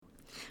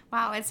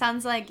Wow, it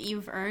sounds like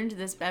you've earned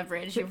this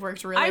beverage. You've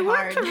worked really hard. I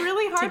worked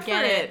really hard to for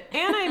get it.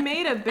 And I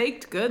made a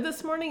baked good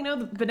this morning. You know,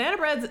 the banana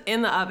bread's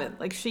in the oven.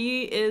 Like,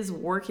 she is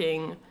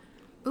working.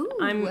 Ooh.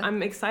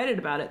 I'm excited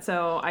about it.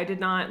 So I did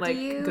not,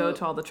 go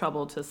to all the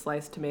trouble to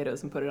slice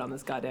tomatoes and put it on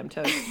this goddamn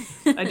toast.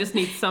 I just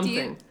need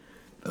something.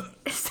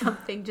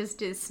 Something just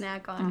to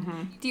snack on.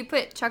 Mm-hmm. Do you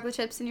put chocolate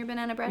chips in your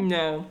banana bread?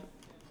 No.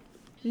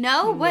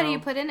 No? What do you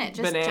put in it?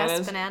 Just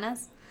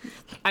bananas?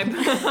 I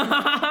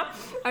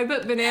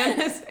put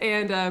bananas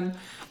and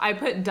I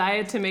put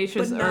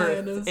diatomaceous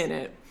earth in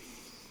it,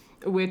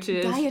 which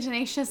is...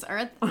 Diatomaceous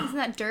earth? Isn't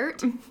that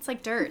dirt? It's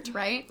like dirt,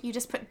 right? You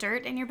just put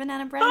dirt in your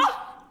banana bread?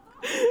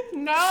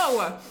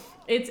 No!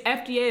 It's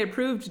FDA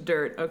approved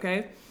dirt,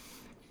 okay?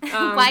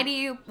 Why do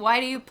you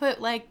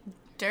put, like,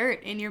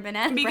 dirt in your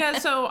banana bread?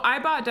 Because, so, I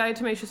bought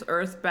diatomaceous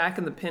earth back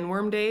in the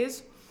pinworm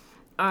days.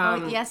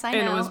 Yes, I know.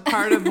 And it was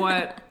part of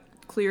what...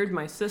 cleared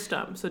my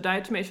system. So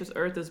diatomaceous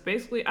earth is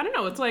basically, I don't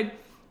know, it's like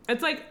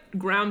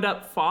ground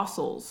up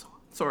fossils,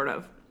 sort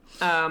of.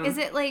 Is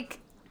it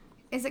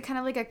kind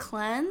of like a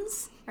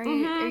cleanse? Are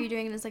you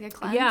doing it as like a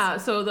cleanse? Yeah,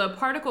 so the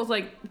particles,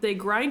 like, they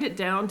grind it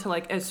down to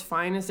like as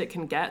fine as it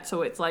can get,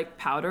 so it's like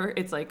powder,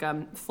 it's like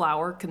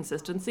flour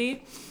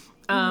consistency.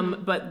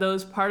 But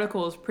those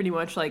particles pretty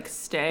much like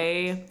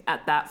stay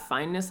at that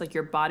fineness, like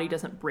your body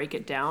doesn't break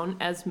it down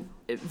as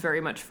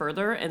very much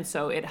further, and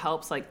so it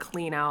helps like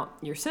clean out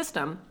your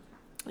system.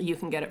 You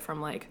can get it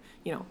from like,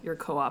 you know, your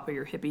Co-op or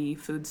your hippie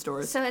food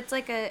stores. So it's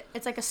like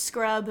a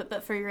scrub,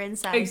 but for your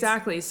insides.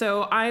 Exactly.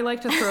 So I like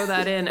to throw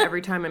that in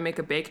every time I make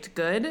a baked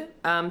good.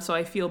 So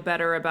I feel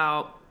better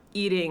about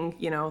eating,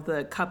 you know,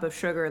 the cup of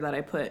sugar that I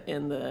put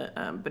in the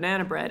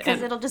banana bread.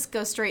 Because it'll just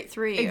go straight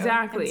through you.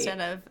 Exactly. Instead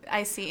of,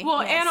 I see.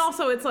 Well, yes. And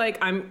also it's like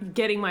I'm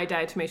getting my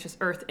diatomaceous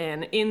earth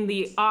in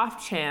the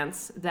off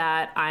chance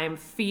that I'm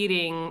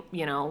feeding,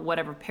 you know,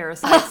 whatever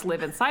parasites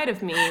live inside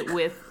of me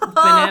with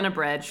banana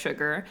bread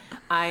sugar.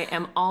 I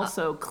am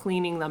also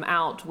cleaning them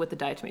out with the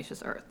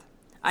diatomaceous earth.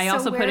 I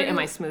also put it in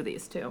my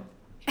smoothies too.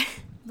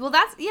 Well,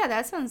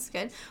 that sounds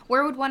good.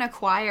 Where would one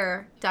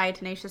acquire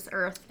diatomaceous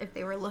earth if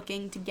they were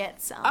looking to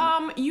get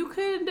some? You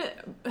could,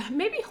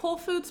 maybe Whole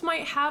Foods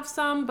might have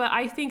some, but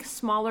I think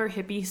smaller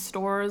hippie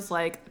stores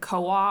like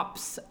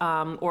Co-ops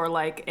or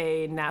like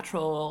a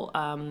natural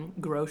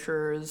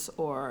grocers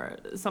or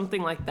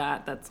something like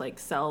that that's like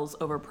sells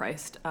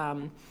overpriced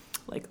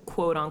like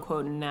quote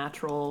unquote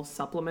natural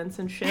supplements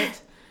and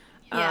shit.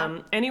 Yeah.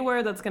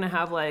 Anywhere that's going to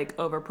have like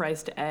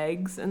overpriced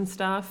eggs and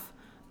stuff.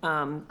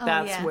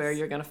 That's where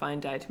you're going to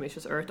find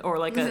diatomaceous earth, or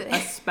like a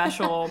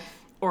special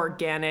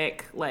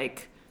organic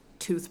like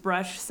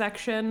toothbrush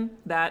section,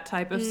 that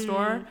type of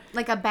store.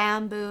 Like a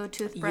bamboo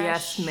toothbrush.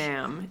 Yes,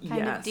 ma'am.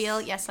 Kind of deal.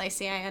 Yes, I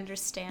see. I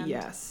understand.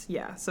 Yes.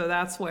 Yeah. So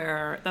that's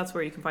where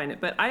you can find it.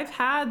 But I've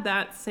had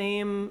that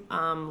same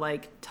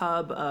like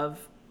tub of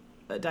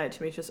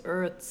diatomaceous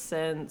earth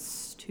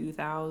since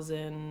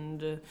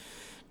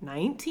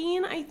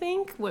 2019, I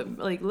think.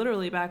 Like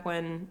literally back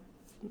when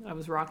I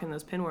was rocking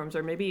those pinworms,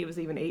 or maybe it was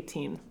even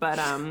 18. But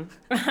and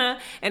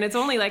it's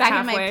only like back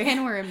halfway. In my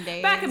pinworm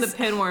days. Back in the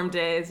pinworm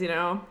days, you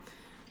know.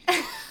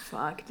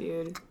 Fuck,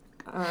 dude.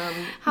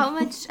 How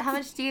much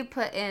do you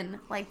put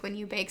in? Like when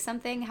you bake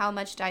something, how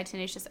much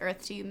diatomaceous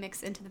earth do you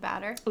mix into the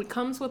batter? It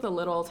comes with a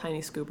little tiny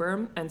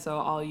scooper, and so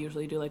I'll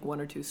usually do like 1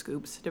 or 2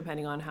 scoops,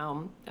 depending on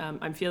how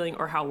I'm feeling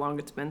or how long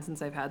it's been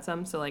since I've had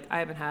some. So like I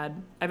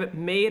haven't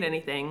made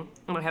anything,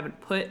 and I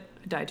haven't put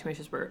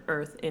diatomaceous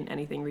earth in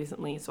anything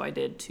recently. So I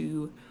did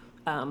 2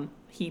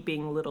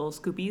 heaping little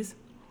scoopies,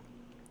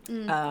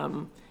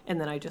 and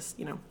then I just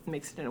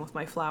mixed it in with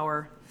my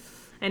flour,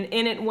 and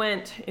in it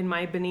went in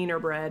my Beniner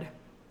bread.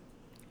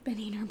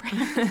 Beniner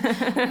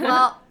bread.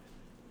 Well,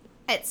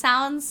 it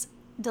sounds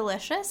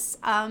delicious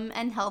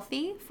and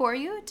healthy for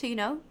you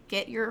to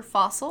get your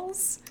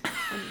fossils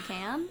when you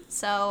can.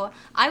 So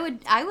I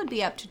would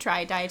be up to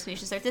try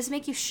diatomaceous earth. Does it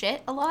make you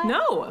shit a lot?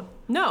 No.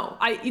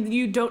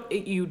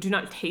 You do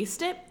not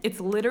taste it. It's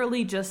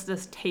literally just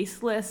this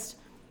tasteless,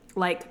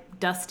 like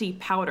dusty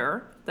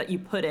powder that you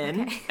put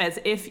in as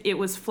if it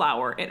was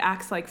flour. It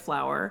acts like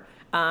flour.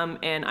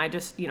 And I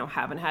just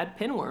haven't had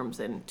pinworms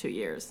in 2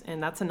 years,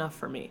 and that's enough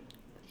for me.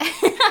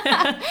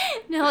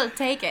 No,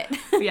 take it.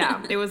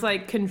 Yeah, it was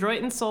like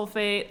chondroitin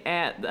sulfate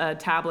at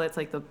tablets,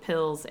 like the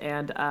pills,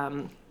 and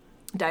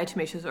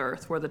diatomaceous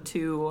earth were the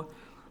 2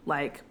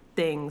 like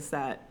things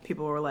that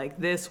people were like,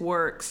 this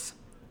works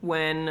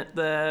when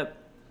the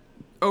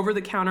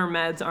over-the-counter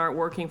meds aren't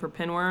working for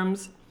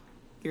pinworms.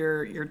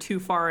 You're too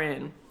far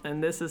in,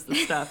 and this is the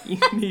stuff you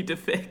need to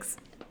fix.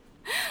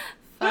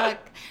 Fuck.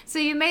 So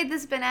you made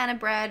this banana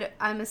bread,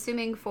 I'm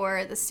assuming,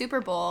 for the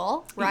Super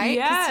Bowl, right?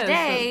 Yes. 'Cause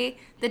today,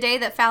 the day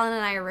that Fallon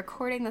and I are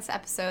recording this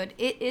episode,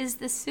 it is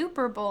the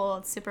Super Bowl.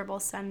 It's Super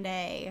Bowl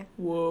Sunday.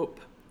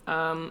 Whoop.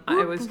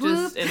 I was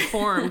just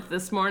informed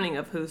this morning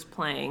of who's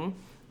playing.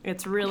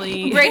 It's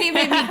really... Brady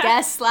made me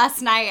guess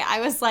last night.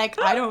 I was like,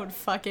 I don't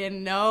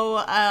fucking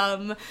know.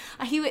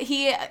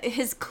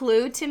 His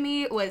clue to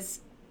me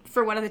was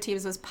for one of the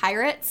teams was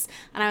Pirates,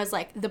 and I was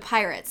like, the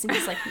Pirates, and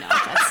he's like, no,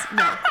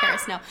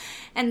 Paris, no.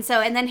 And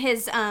then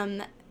his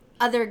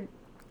other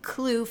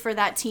clue for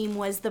that team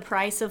was the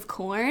price of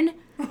corn.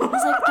 I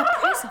was like, the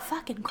price of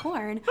fucking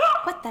corn?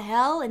 What the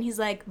hell? And he's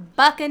like,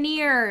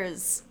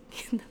 Buccaneers.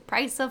 The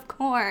price of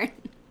corn.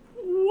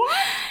 What?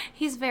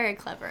 He's very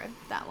clever,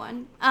 that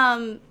one.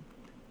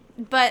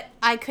 But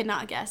I could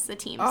not guess the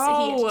teams.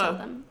 So he had to tell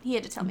them. He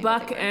had to tell me.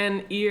 Buck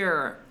and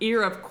ear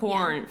of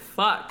corn. Yeah.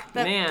 Fuck,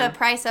 man. The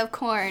price of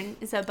corn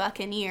is a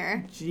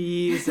buccaneer.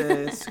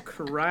 Jesus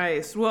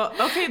Christ. Well,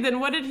 okay, then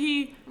what did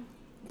he?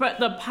 But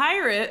the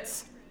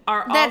Pirates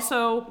are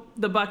also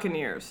the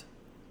Buccaneers.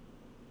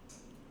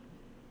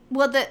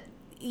 Well, they're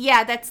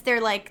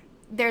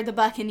the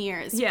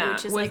Buccaneers. Yeah,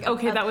 which is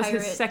that was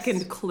his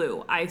second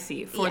clue. I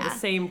see, for the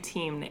same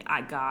team.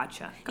 I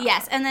gotcha.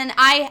 Yes, and then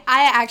I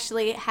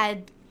actually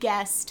had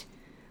guessed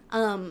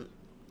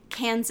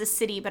Kansas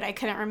City, but I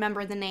couldn't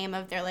remember the name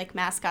of their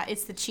mascot.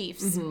 It's the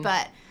Chiefs,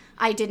 but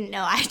I didn't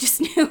know. I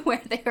just knew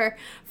where they were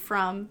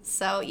from.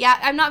 So yeah,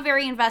 I'm not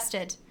very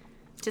invested.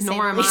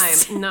 Nor am I.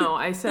 No,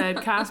 I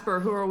said,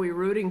 Casper, who are we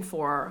rooting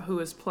for? Who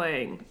is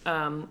playing?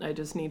 I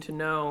just need to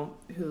know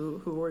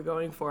who we're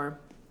going for.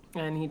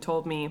 And he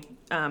told me.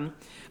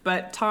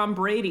 But Tom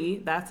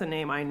Brady, that's a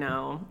name I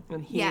know.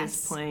 And he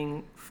is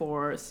playing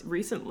for,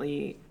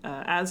 recently,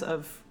 as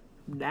of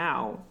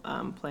now,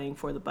 playing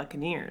for the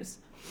Buccaneers.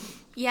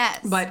 Yes.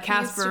 But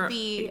Casper he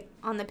used to be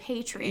on the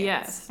Patriots.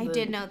 Yes. I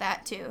did know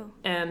that too.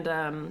 And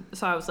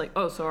so I was like,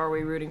 oh, so are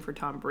we rooting for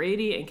Tom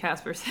Brady? And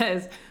Casper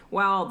says,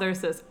 well,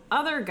 there's this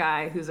other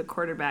guy who's a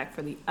quarterback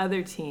for the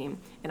other team,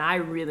 and I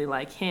really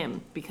like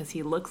him because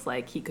he looks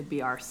like he could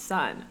be our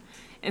son.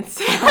 And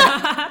so,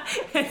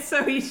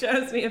 he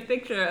shows me a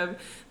picture of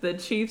the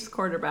Chiefs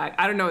quarterback.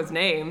 I don't know his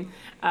name,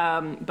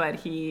 but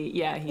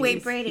he's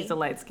a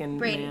light-skinned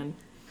man.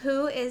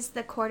 Who is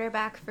the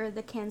quarterback for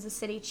the Kansas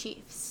City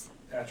Chiefs?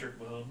 Patrick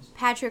Mahomes.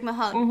 Patrick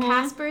Mahomes.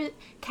 Mm-hmm.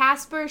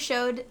 Casper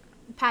showed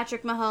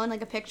Patrick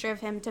Mahomes a picture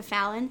of him to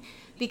Fallon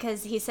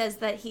because he says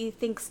that he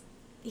thinks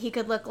he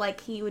could look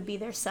like he would be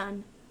their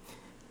son.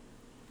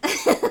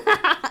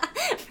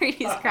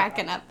 Brady's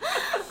cracking up.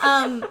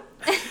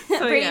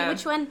 Brady,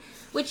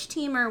 which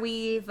team are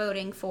we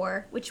voting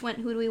for? Who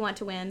do we want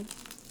to win?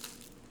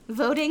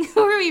 Voting?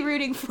 Who are we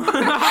rooting for? Who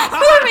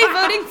are we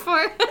voting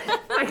for?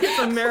 I guess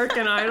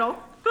American Idol.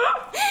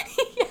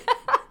 Yeah.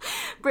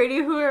 Brady,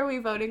 who are we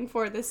voting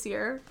for this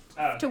year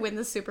to win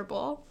the Super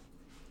Bowl?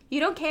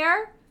 You don't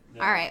care?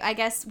 No. All right, I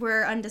guess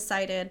we're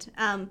undecided.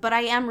 But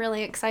I am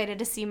really excited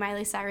to see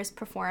Miley Cyrus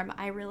perform.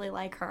 I really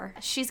like her.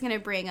 She's going to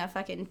bring a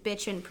fucking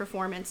bitchin'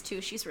 performance,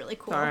 too. She's really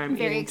cool. Sorry, I'm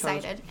very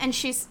excited.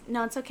 Toast. And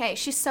it's okay.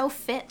 She's so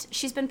fit.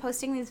 She's been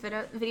posting these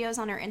videos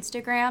on her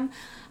Instagram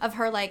of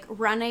her,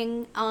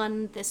 running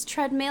on this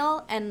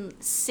treadmill and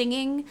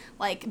singing,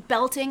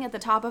 belting at the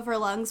top of her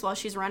lungs while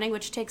she's running,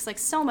 which takes,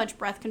 so much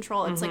breath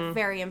control. It's,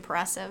 very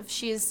impressive.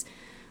 She's,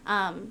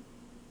 I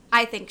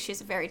think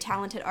she's a very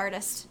talented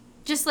artist.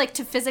 Just,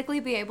 to physically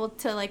be able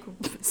to,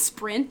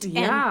 sprint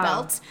and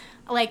belt.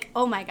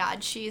 Oh, my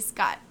God, she's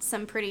got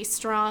some pretty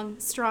strong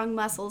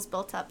muscles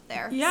built up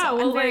there. Yeah, so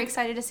I'm very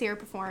excited to see her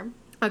perform.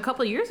 A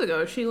couple of years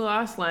ago, she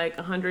lost,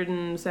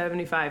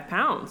 175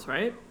 pounds,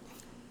 right?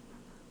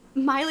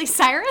 Miley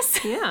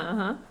Cyrus? Yeah,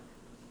 uh-huh.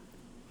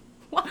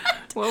 What?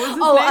 What was his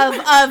name?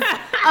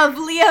 Of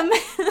Liam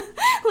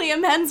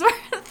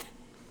Hemsworth.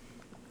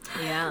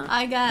 Yeah.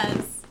 I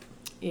guess.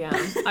 Yeah.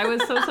 I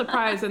was so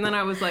surprised, and then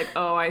I was like,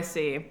 oh, I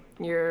see.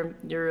 You're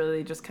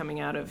really just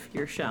coming out of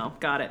your shell.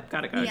 Got it.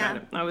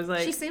 I was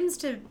like... She seems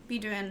to be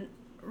doing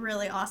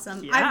really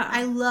awesome. Yeah.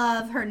 I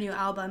love her new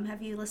album.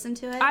 Have you listened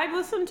to it? I've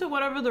listened to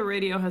whatever the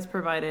radio has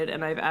provided,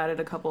 and I've added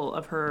a couple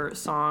of her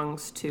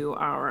songs to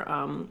our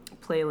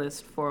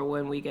playlist for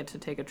when we get to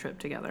take a trip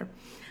together.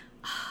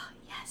 Oh,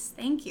 yes.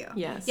 Thank you.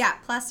 Yes. Yeah,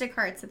 Plastic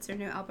Hearts. It's her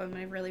new album,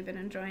 and I've really been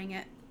enjoying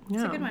it.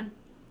 It's a good one.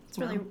 It's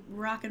really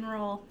rock and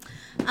roll.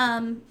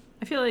 I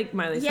feel like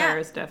Miley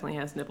Cyrus definitely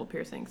has nipple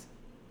piercings.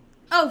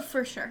 Oh,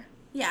 for sure.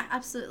 Yeah,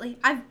 absolutely.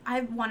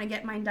 I want to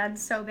get mine done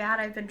so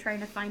bad. I've been trying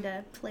to find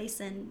a place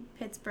in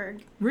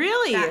Pittsburgh.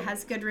 Really? That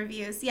has good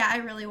reviews. Yeah, I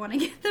really want to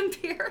get them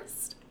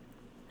pierced.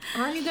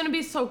 Aren't you going to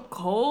be so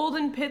cold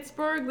in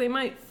Pittsburgh? They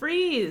might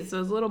freeze,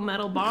 those little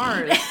metal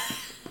bars.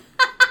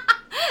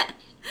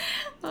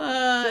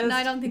 No,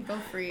 I don't think they'll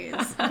freeze.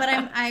 But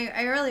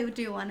I really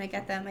do want to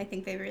get them. I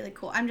think they're really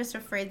cool. I'm just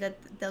afraid that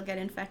they'll get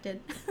infected.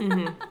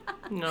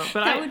 Mm-hmm. No,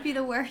 but that would be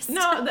the worst.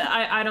 No,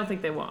 I don't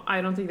think they will. I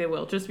don't think they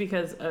will, just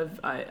because of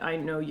I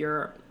know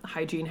your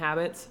hygiene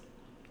habits.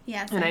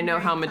 Yes. And I know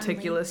how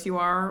meticulous you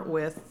are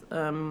with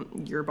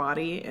your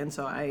body, and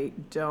so I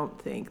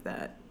don't think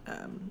that.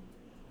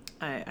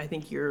 I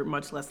think you're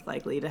much less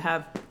likely to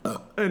have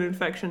an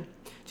infection,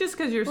 just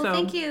because you're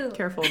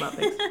careful about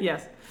things.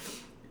 Yes.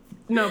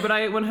 No, but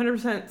I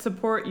 100%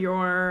 support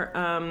your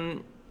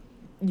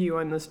you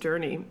on this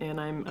journey, and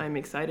I'm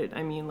excited.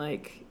 I mean,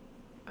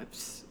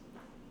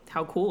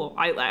 how cool!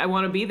 I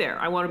want to be there.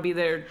 I want to be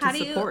there to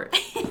support.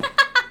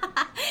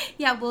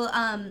 Yeah,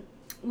 well,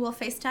 we'll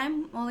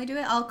FaceTime while we do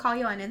it. I'll call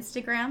you on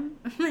Instagram,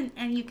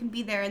 and you can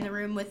be there in the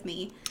room with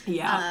me.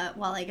 Yeah.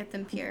 While I get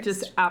them pierced.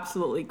 Just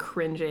absolutely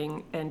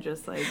cringing and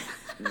just like,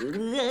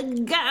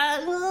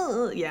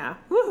 yeah.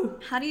 Woo.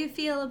 How do you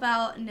feel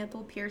about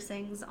nipple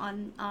piercings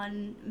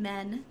on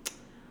men?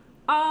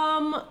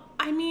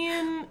 I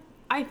mean,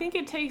 I think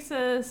it takes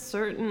a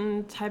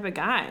certain type of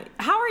guy.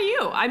 How are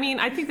you? I mean,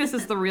 I think this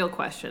is the real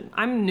question.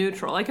 I'm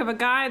neutral. Like, if a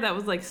guy that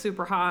was, like,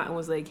 super hot and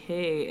was like,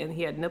 hey, and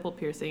he had nipple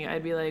piercing,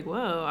 I'd be like,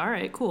 whoa, all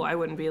right, cool. I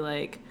wouldn't be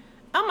like,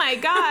 oh, my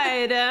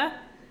God.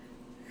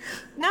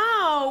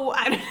 No.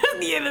 I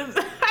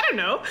don't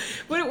know.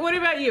 What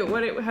about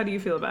you? How do you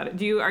feel about it?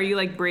 Are you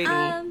like, Brady,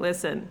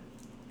 listen,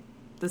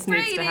 this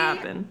needs to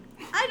happen?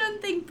 I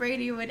don't think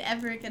Brady would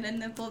ever get a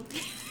nipple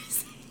piercing.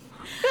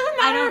 Doesn't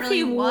matter I don't if really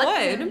he want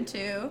would. him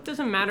to.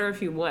 Doesn't matter if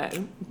he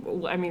would.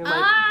 I mean,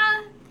 like.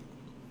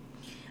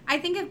 I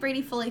think if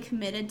Brady fully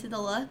committed to the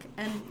look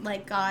and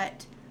like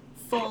got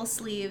full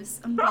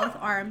sleeves on both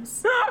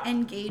arms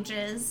and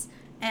gauges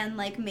and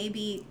like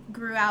maybe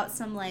grew out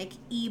some like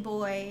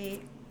e-boy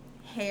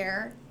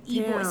hair,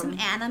 some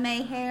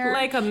anime hair,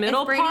 like a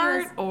middle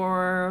part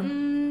or.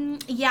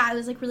 Yeah, it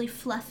was like really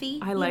fluffy.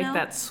 I like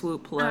that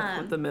swoop look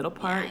with the middle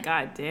part. Yeah.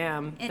 God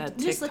damn, it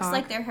just looks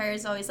like their hair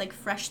is always like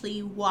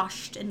freshly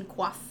washed and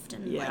coiffed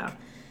and like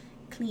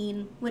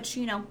clean, which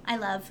I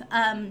love.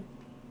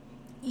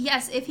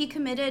 Yes, if he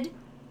committed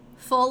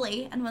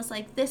fully and was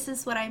like, this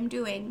is what I'm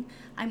doing,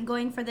 I'm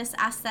going for this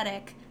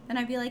aesthetic, then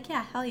I'd be like,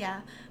 yeah, hell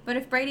yeah. But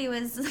if Brady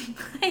was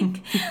like,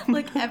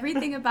 look,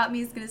 everything about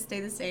me is going to stay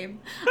the same.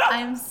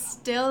 I'm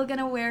still going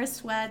to wear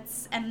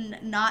sweats and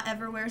not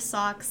ever wear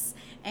socks,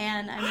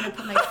 and I'm going to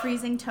put my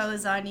freezing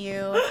toes on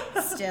you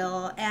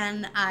still,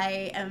 and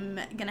I am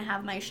going to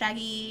have my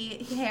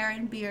shaggy hair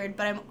and beard,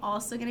 but I'm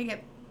also going to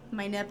get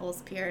my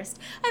nipples pierced.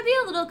 I'd be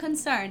a little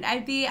concerned. I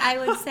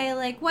would say,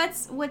 like,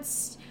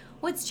 what's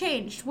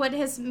changed? What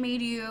has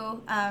made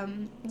you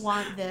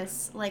want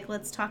this? Like,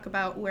 let's talk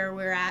about where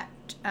we're at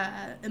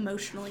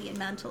emotionally and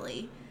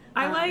mentally.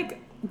 I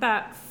like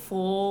that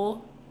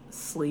full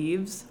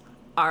sleeves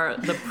are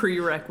the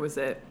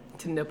prerequisite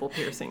to nipple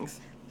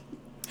piercings.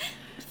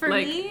 For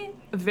me,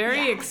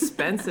 very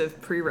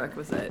expensive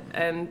prerequisite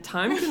and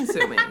time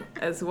consuming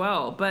as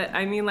well. But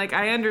I mean, like,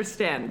 I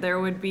understand there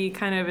would be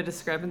kind of a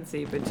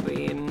discrepancy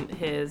between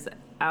his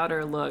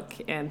outer look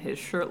and his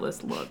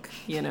shirtless look,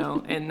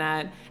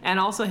 and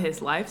also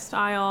his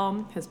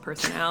lifestyle, his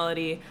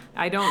personality.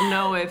 I don't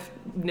know if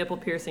nipple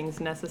piercings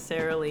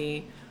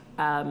necessarily,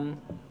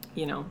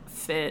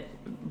 fit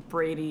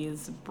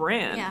Brady's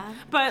brand. Yeah.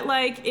 But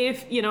like,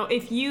 if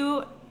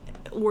you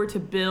were to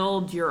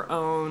build your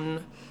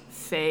own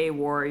Fae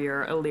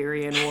warrior,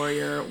 Illyrian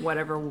warrior,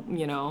 whatever,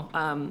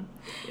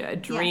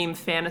 dream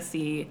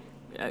fantasy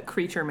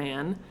creature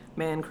man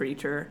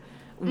creature,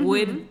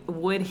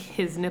 would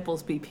his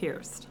nipples be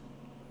pierced?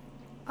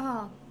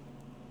 Oh,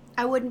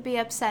 I wouldn't be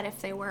upset if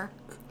they were,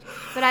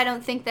 but I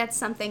don't think that's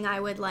something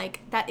I would like.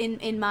 That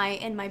in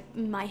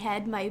my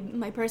head,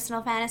 my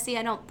personal fantasy,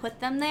 I don't put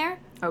them there.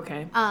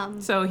 Okay.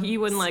 So he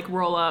wouldn't like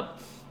roll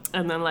up,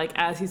 and then like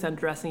as he's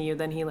undressing you,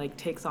 then he like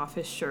takes off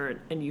his shirt,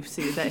 and you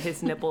see that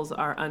his nipples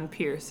are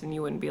unpierced, and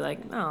you wouldn't be like,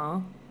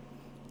 oh.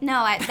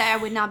 No, I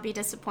would not be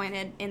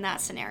disappointed in that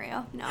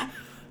scenario. No.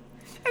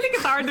 I think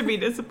it's hard to be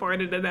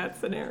disappointed in that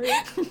scenario.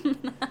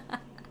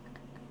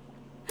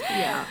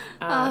 Yeah,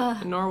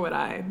 nor would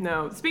I.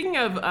 No. Speaking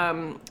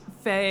of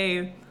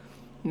Fae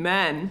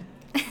men,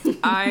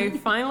 I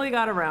finally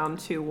got around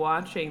to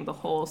watching the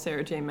whole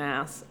Sarah J.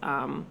 Maas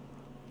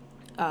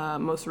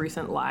most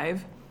recent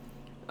live,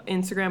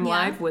 Instagram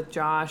live with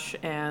Josh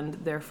and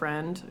their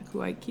friend,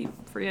 who I keep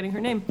forgetting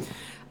her name.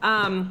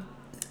 And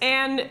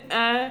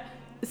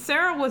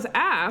Sarah was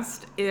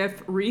asked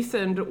if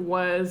Rhysand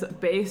was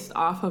based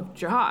off of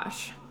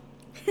Josh.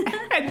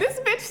 And this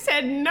bitch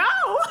said no.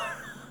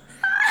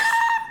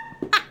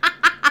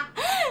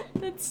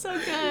 That's so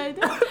good.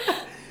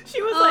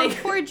 She was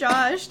like, poor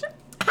Josh.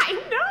 I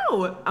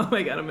know. Oh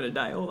my God, I'm going to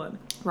die. Hold on.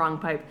 Wrong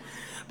pipe.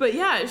 But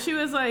yeah, she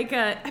was like,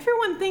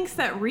 everyone thinks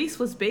that Rhys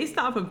was based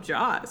off of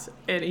Josh,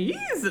 and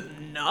he's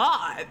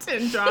not.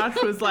 And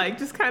Josh was like,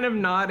 just kind of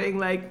nodding,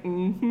 like,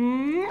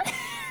 mm-hmm.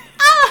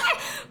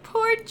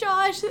 Poor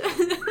Josh.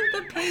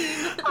 The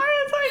pain. I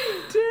was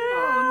like,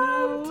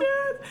 damn, no.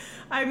 dude.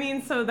 I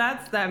mean, so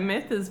that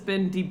myth has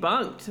been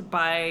debunked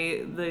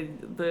by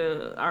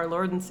the our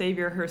Lord and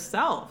Savior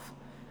herself.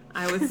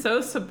 I was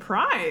so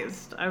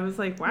surprised. I was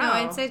like,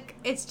 wow. No,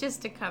 it's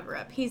just a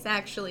cover-up. He's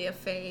actually a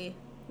Fae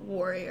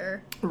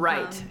warrior.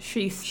 Right.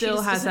 She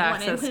still has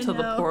access to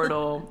the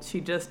portal. She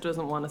just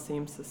doesn't want to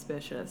seem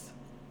suspicious.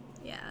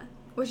 Yeah.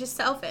 Which is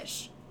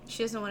selfish.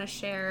 She doesn't want to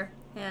share,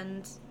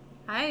 and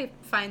I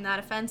find that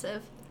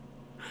offensive.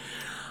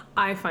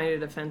 I find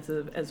it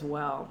offensive as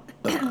well.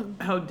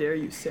 How dare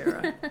you,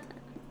 Sarah?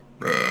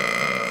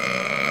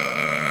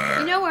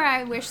 You know where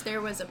I wish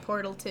there was a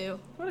portal to?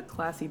 What a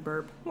classy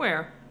burp.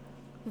 Where?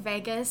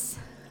 Vegas.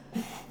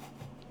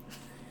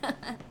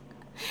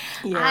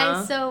 Yeah.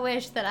 I so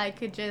wish that I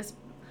could just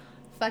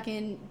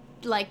fucking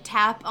like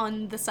tap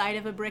on the side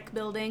of a brick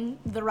building,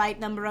 the right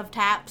number of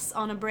taps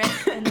on a brick,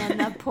 and then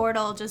the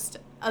portal just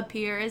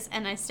appears,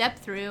 and I step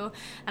through,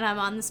 and I'm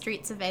on the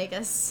streets of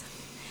Vegas.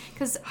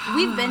 Because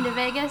we've been to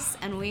Vegas,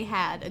 and we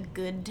had a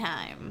good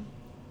time.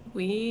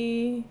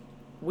 We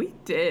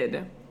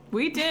did.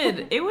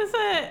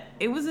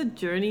 It was a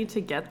journey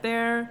to get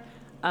there.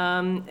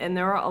 And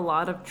there were a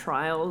lot of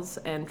trials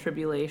and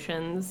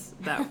tribulations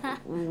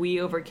that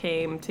we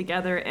overcame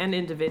together and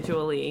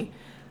individually.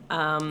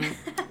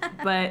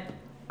 But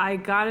I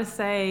gotta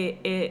say,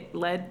 it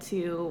led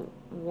to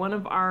one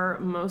of our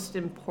most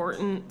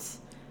important,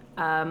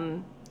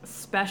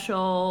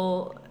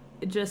 special,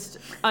 just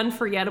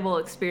unforgettable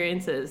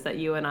experiences that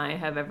you and I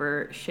have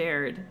ever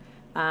shared.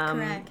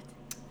 Correct.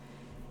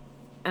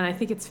 And I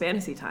think it's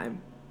fantasy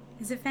time.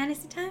 Is it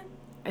fantasy time?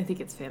 I think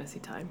it's fantasy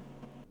time.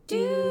 Do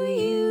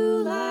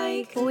you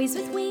like boys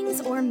with wings,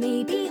 or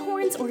maybe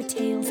horns or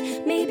tails?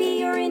 Maybe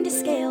you're into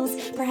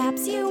scales.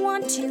 Perhaps you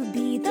want to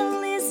be the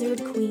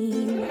lizard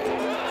queen.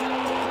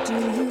 Do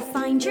you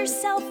find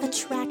yourself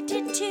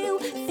attracted to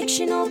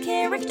fictional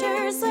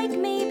characters, like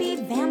maybe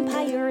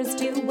vampires?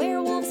 Do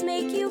werewolves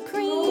make you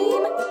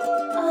cream?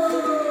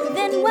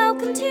 Then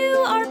welcome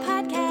to our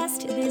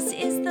podcast. This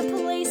is the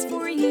place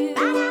for you.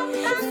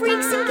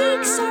 Freaks and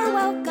geeks are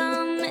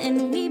welcome,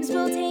 and weebs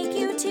will take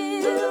you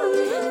to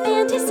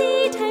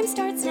fantasy time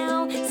starts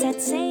now.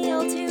 Set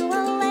sail to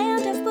a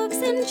land of books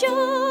and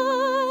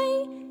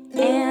joy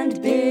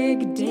and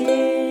big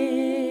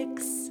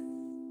dicks.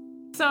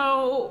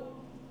 So,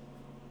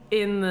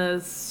 in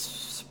the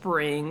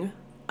spring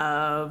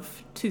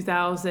of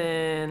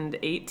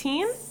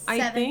 2018,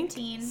 I think.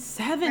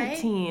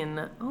 17.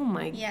 Right? Oh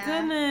my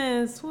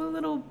goodness, what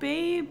little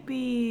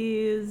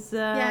babies.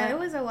 Yeah, it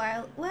was a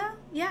while. Well,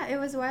 yeah, it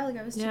was a while ago.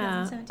 It was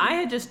 2017. I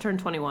had just turned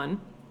 21.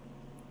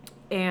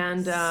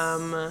 And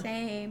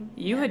same.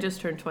 You had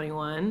just turned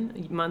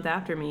 21 a month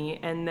after me,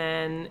 and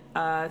then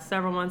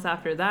several months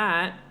after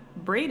that,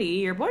 Brady,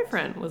 your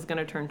boyfriend, was going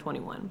to turn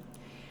 21.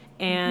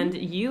 And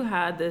you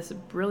had this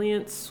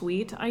brilliant,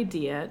 sweet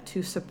idea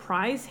to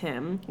surprise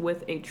him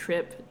with a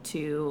trip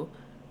to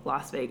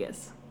Las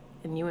Vegas.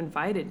 And you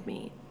invited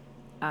me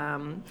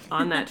on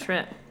that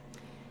trip.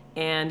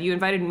 And you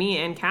invited me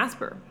and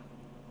Casper.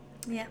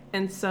 Yeah.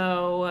 And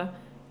so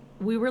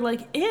we were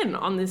like in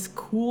on this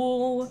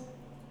cool,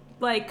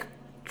 like,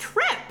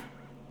 trip.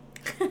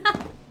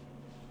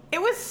 It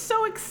was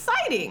so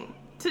exciting.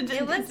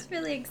 It was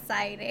really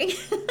exciting.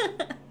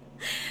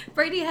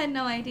 Brady had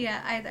no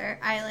idea either.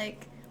 I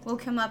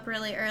woke him up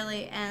really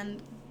early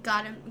and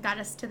got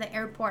us to the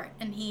airport,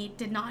 and he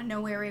did not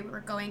know where we were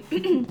going.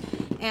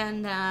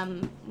 And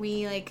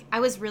I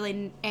was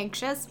really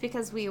anxious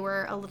because we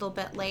were a little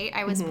bit late.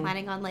 I was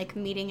planning on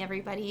meeting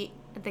everybody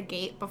at the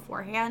gate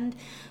beforehand,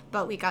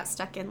 but we got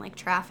stuck in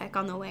traffic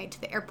on the way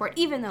to the airport,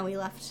 even though we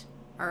left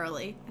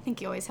early. I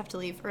think you always have to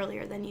leave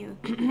earlier than you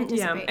anticipate.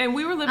 Yeah, and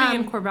we were living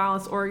in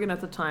Corvallis, Oregon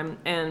at the time,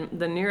 and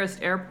the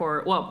nearest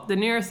airport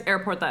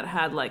that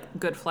had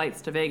good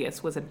flights to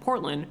Vegas was in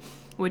Portland,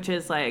 which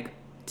is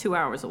 2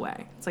 hours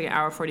away. It's an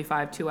hour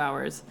 45, 2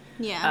 hours.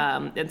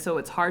 Yeah. And so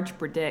it's hard to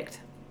predict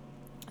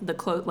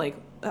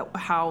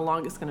how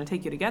long it's going to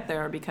take you to get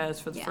there, because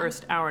for the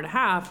first hour and a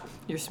half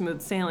you're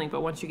smooth sailing, but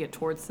once you get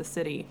towards the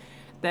city,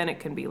 then it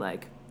can be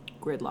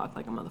gridlock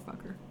like a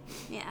motherfucker.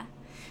 Yeah.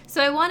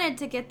 So I wanted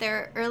to get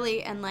there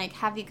early and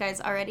have you guys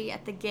already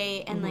at the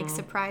gate and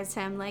surprise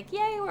him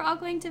yay, we're all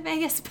going to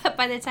Vegas. But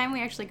by the time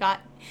we actually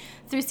got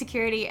through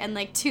security and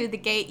to the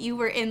gate, you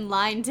were in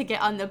line to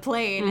get on the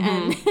plane,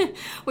 and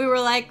we were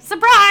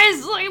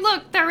surprise,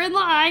 look, they're in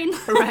line.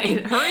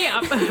 Right, hurry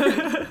up.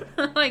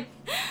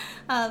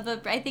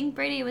 But I think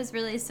Brady was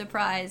really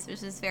surprised,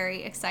 which is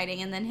very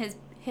exciting. And then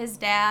his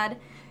dad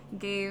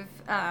gave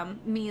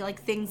me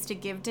things to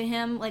give to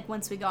him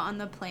once we got on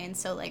the plane.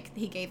 So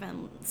he gave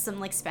him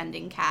some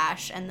spending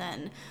cash, and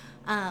then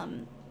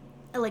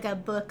a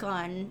book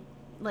on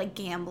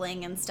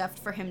gambling and stuff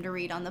for him to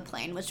read on the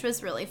plane, which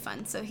was really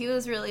fun. So he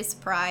was really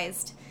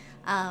surprised.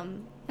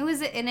 It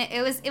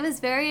was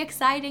very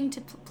exciting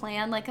to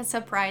plan a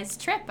surprise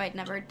trip. I'd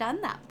never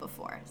done that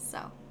before, so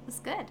it was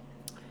good.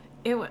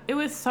 It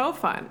was so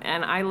fun,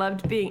 and I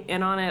loved being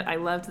in on it. I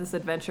loved this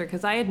adventure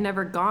because I had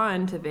never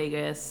gone to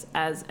Vegas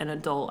as an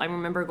adult. I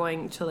remember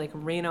going to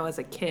Reno as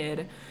a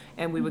kid,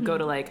 and we would go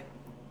to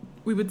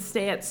we would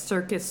stay at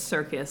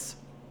Circus,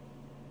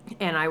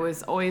 and I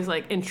was always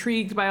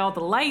intrigued by all the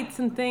lights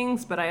and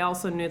things, but I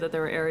also knew that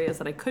there were areas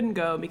that I couldn't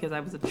go because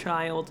I was a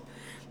child,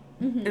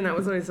 and that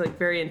was always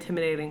very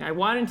intimidating. I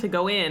wanted to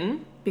go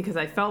in because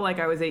I felt like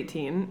I was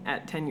 18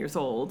 at 10 years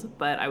old,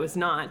 but I was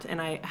not,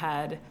 and I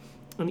had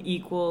an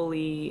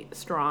equally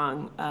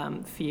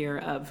strong fear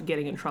of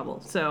getting in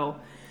trouble. So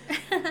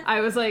I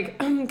was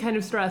kind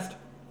of stressed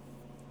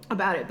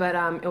about it, but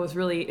it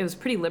was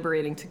pretty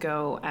liberating to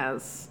go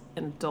as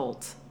an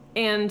adult.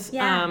 And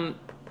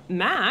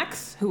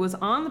Max, who was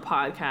on the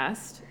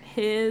podcast,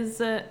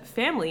 his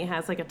family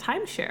has a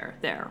timeshare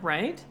there,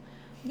 right?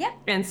 Yep.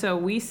 And so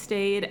we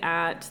stayed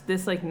at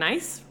this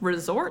nice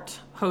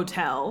resort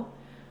hotel.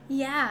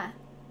 Yeah.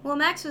 Well,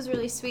 Max was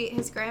really sweet.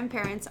 His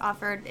grandparents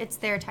offered, it's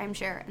their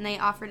timeshare, and they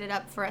offered it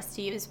up for us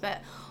to use,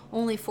 but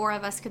only 4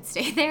 of us could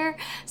stay there.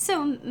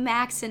 So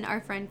Max and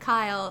our friend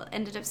Kyle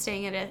ended up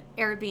staying at an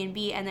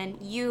Airbnb, and then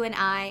you and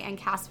I and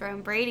Casper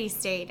and Brady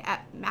stayed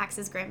at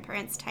Max's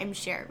grandparents'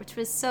 timeshare, which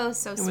was so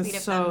sweet of them. It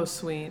was so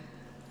sweet.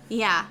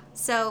 Yeah,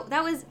 so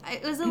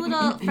it was a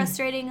little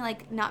frustrating,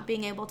 like, not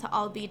being able to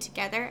all be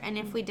together, and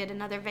if we did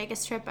another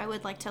Vegas trip, I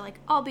would like to, like,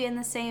 all be in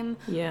the same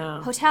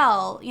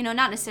hotel, you know,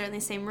 not necessarily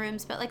the same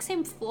rooms, but, like,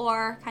 same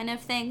floor kind of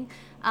thing,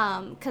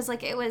 because,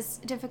 like, it was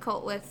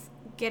difficult with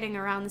getting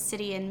around the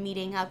city and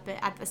meeting up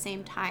at the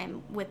same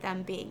time with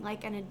them being,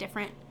 like, in a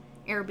different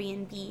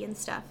Airbnb and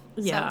stuff.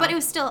 Yeah. So, but it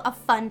was still a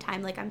fun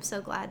time. Like, I'm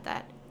so glad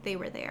that they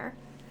were there.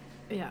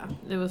 Yeah,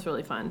 it was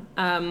really fun.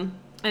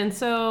 And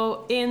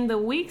so in the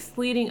weeks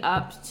leading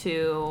up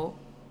to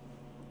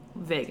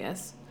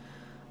Vegas,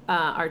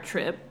 our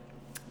trip,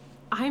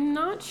 I'm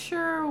not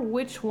sure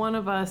which one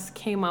of us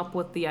came up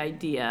with the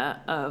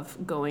idea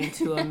of going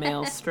to a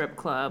male strip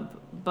club,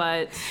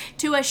 but...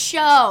 To a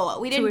show.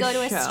 We didn't go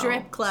to a show.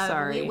 strip club.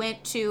 Sorry. We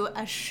went to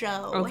a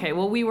show. Okay,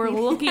 well, we were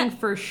looking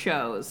for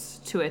shows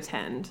to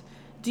attend.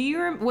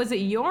 Was it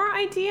your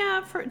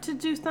idea to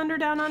do Thunder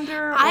Down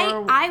Under?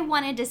 I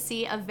wanted to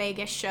see a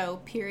Vegas show,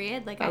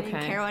 period. Like, I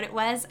didn't care what it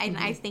was. And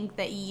I think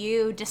that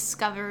you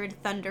discovered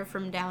Thunder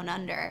from Down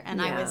Under,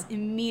 and I was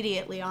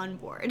immediately on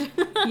board.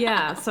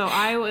 Yeah, so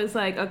I was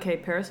like, okay,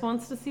 Paris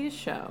wants to see a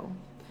show.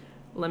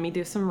 Let me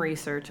do some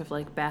research of,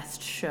 like,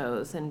 best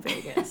shows in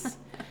Vegas.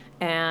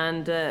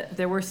 And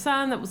there were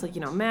some that was, like, you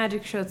know,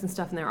 magic shows and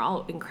stuff, and they were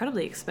all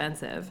incredibly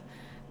expensive.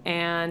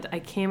 And I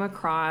came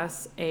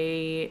across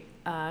a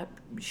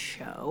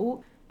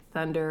show,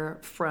 Thunder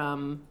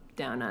from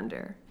Down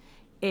Under.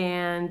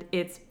 And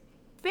it's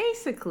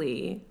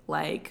basically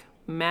like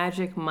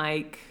Magic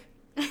Mike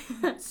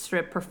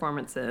strip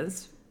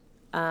performances,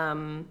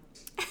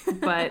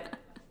 but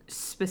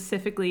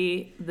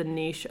specifically the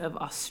niche of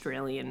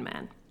Australian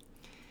men.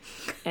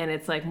 And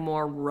it's like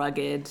more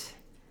rugged.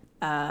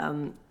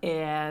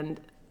 And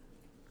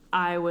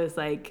I was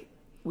like,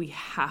 we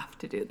have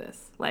to do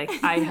this. Like,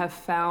 I have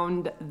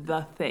found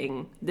the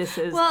thing. This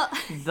is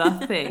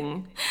the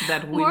thing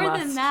that we more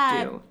must than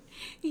that, do.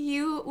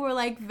 You were,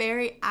 like,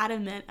 very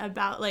adamant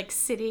about, like,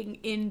 sitting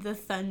in the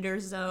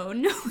Thunder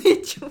Zone,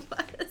 which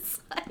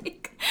was,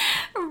 like,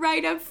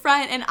 right up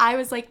front. And I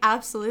was like,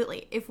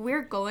 absolutely. If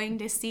we're going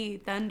to see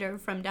Thunder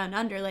from Down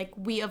Under, like,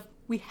 we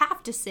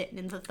have to sit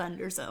in the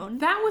Thunder Zone.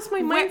 That was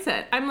my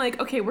mindset. I'm like,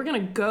 okay, we're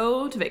going to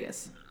go to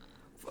Vegas.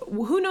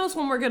 Who knows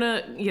when we're going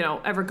to, you know,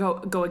 ever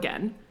go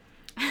again.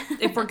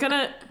 If we're going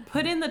to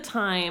put in the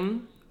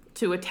time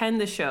to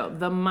attend the show,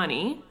 the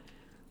money,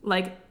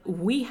 like,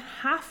 we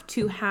have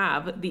to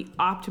have the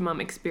optimum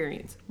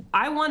experience.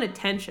 I want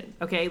attention,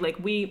 okay? Like,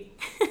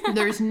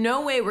 there's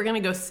no way we're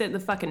going to go sit in the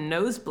fucking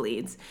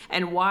nosebleeds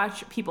and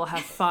watch people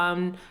have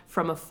fun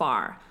from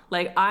afar.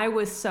 Like, I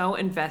was so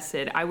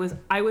invested. I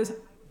was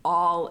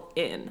all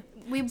in.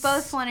 We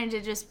both wanted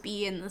to just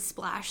be in the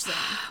splash zone.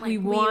 Like, we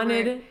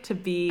wanted to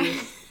be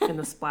in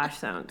the splash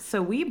zone.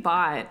 So we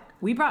bought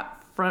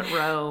front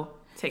row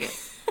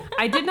tickets.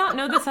 I did not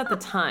know this at the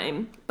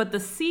time, but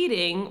the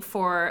seating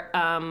for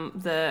I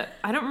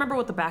don't remember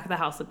what the back of the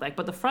house looked like,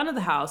 but the front of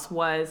the house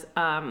was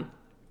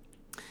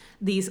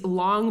these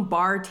long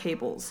bar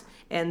tables,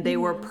 and they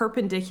were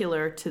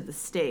perpendicular to the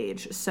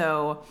stage.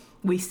 So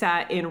we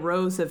sat in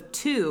rows of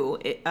 2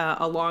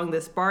 along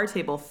this bar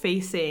table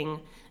facing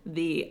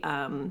the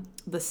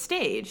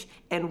stage,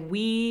 and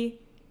we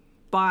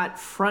bought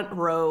front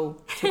row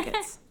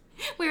tickets.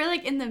 We were,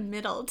 like, in the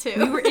middle, too.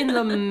 We were in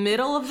the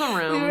middle of the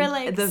room. We were,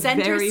 like, the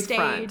center very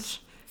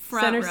stage,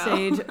 front row.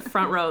 Stage,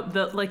 front row.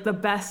 The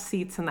best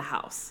seats in the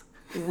house.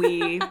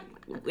 And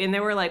they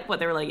were like, what?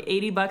 They were like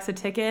 $80 a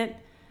ticket.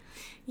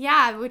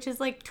 Yeah, which is,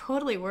 like,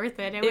 totally worth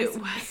it. It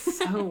was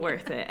so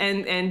worth it.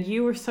 And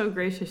you were so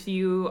gracious.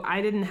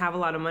 I didn't have a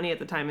lot of money at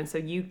the time, and so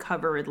you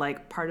covered,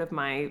 like, part of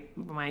my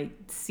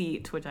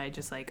seat, which I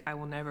just, like, I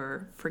will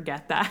never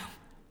forget that.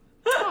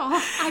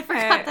 Oh, I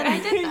forgot that I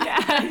did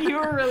that. Yeah, you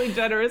were really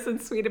generous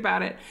and sweet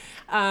about it.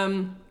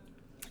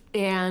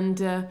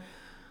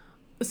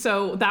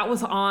 So that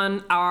was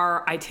on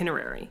our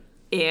itinerary.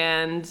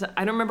 And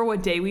I don't remember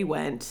what day we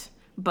went,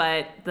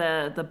 but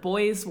the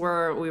boys we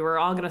were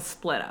all going to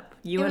split up.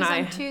 You and I.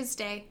 It was on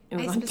Tuesday.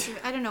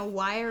 I don't know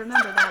why I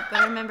remember that,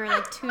 but I remember,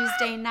 like,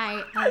 Tuesday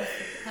night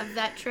of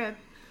that trip,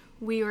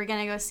 we were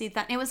going to go see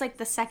that. It was, like,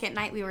 the second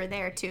night we were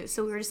there, too.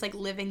 So we were just, like,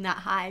 living that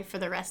high for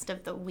the rest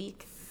of the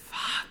week.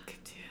 Fuck,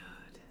 dude.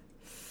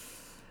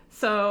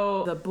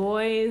 So the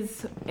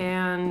boys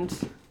and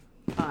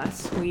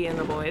us, we and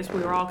the boys,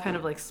 we were all kind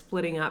of, like,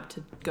 splitting up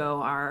to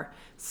go our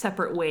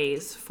separate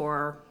ways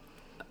for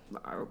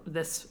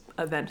this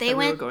event we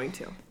were going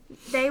to.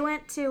 They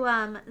went to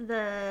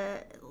the,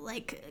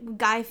 like,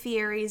 Guy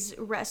Fieri's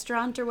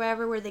restaurant or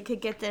whatever, where they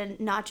could get the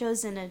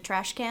nachos in a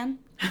trash can.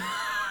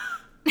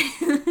 Do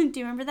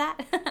you remember that?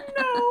 No.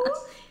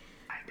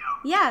 I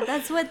don't. Yeah,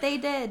 that's what they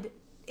did.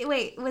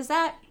 Wait, was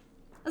that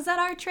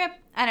our trip?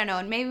 I don't know,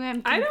 and maybe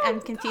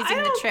I'm confusing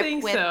the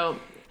trip with. So.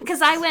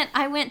 Because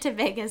I went to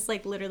Vegas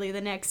like literally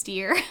the next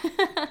year,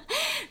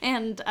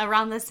 and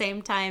around the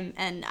same time,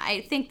 and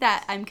I think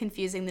that I'm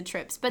confusing the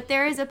trips. But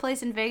there is a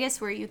place in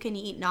Vegas where you can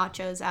eat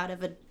nachos out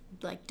of a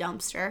like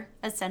dumpster,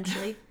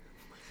 essentially.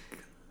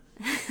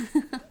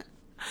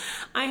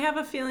 I have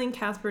a feeling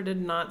Casper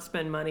did not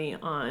spend money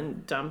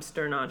on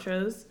dumpster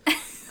nachos.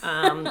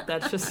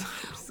 That's just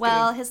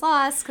well, his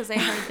loss, because I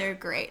heard they're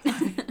great.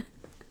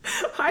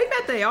 I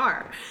bet they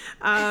are.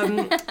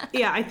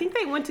 Yeah, I think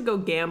they went to go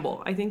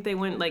gamble. I think they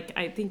went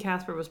I think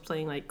Casper was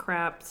playing like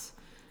craps,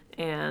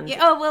 and yeah,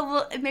 oh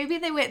well, maybe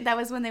they went. That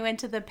was when they went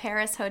to the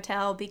Paris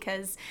hotel,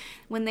 because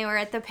when they were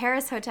at the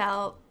Paris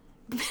hotel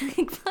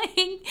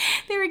playing,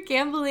 they were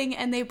gambling,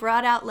 and they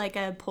brought out like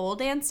a pole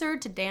dancer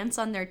to dance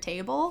on their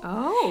table.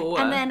 Oh,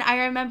 and then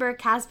I remember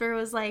Casper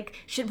was like,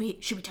 "Should we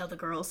tell the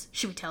girls?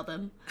 Should we tell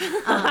them?"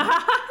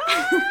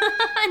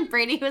 And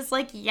Brady was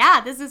like, "Yeah,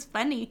 this is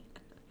funny."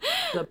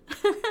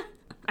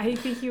 I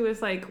think he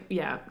was like,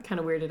 yeah, kind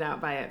of weirded out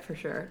by it for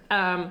sure.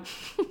 And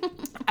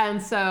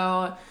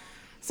so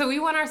we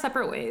went our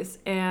separate ways,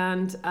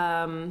 and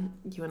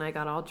you and I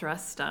got all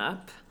dressed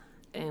up,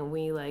 and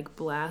we like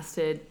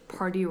blasted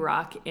party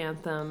rock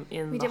anthem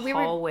in the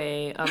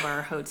hallway of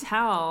our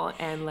hotel,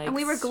 and like, and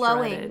we were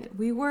glowing. Strutted.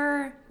 We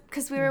were,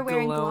 because we were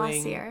wearing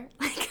glowing. Glossier.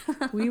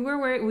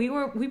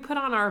 we put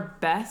on our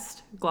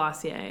best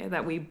Glossier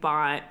that we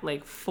bought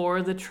like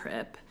for the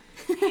trip.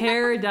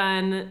 Hair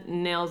done,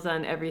 nails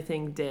done,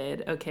 everything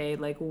did. Okay,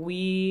 like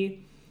we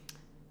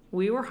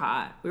were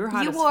hot. We were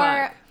hot as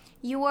fuck.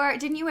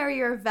 Didn't you wear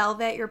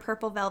your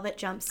purple velvet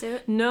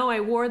jumpsuit? No,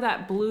 I wore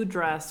that blue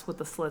dress with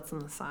the slits on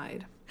the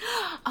side.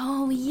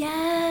 Oh,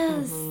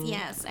 yes. Mm-hmm.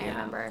 Yes, I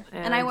remember.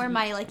 And I wore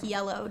my like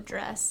yellow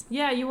dress.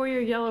 Yeah, you wore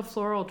your yellow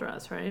floral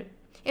dress, right?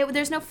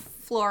 There's no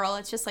floral.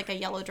 It's just like a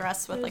yellow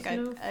dress with like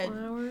a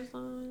flowers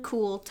on it?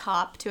 Cool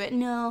top to it.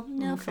 No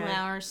Okay.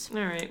 Flowers.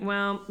 All right.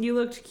 Well, you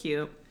looked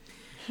cute.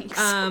 Thanks.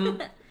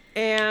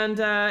 And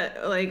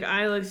like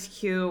I looked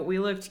cute, we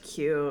looked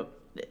cute,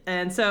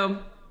 and so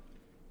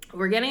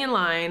we're getting in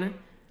line.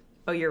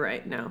 Oh, you're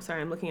right. No,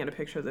 sorry, I'm looking at a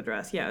picture of the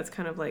dress. Yeah, it's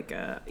kind of like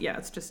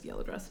it's just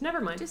yellow dress.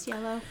 Never mind. Just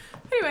yellow.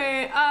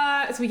 Anyway,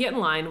 so we get in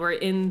line. We're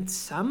in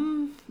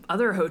some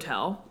other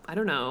hotel. I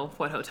don't know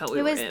what hotel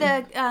we were in. It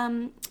was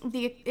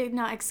the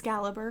not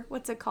Excalibur.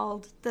 What's it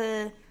called?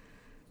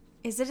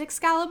 Is it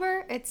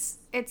Excalibur? It's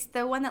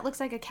the one that looks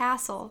like a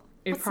castle.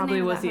 It What's probably the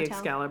name was of the that hotel?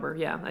 Excalibur.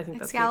 Yeah, I think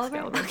that's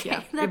Excalibur? the Excalibur. Okay,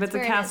 yeah, if it's a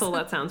castle,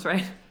 that sounds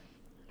right.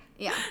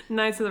 Yeah.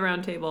 Knights of the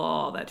Round Table,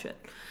 all that shit.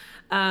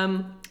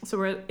 So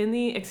we're in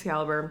the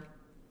Excalibur.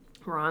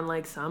 We're on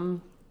like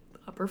some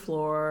upper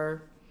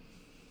floor,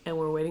 and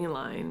we're waiting in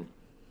line,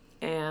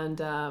 and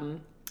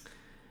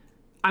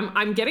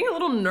I'm getting a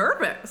little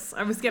nervous.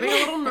 I was getting a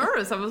little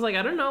nervous. I was like,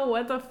 I don't know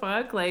what the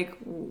fuck, like,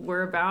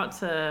 we're about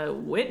to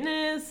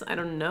witness. I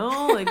don't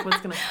know, like,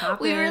 what's gonna happen.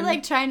 We were,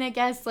 like, trying to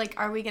guess, like,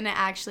 are we gonna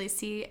actually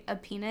see a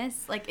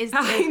penis? Like, is the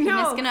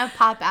penis gonna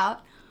pop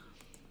out?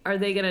 Are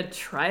they gonna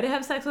try to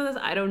have sex with us?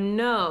 I don't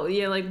know.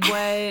 Yeah, like,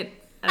 what...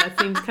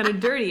 seems kind of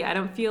dirty. I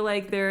don't feel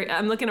like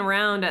I'm looking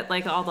around at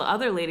like all the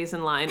other ladies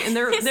in line, and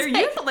they're usually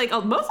like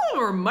most of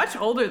them are much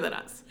older than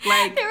us.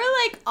 Like they were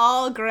like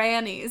all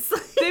grannies.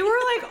 They were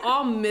like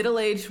all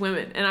middle-aged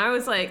women, and I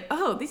was like,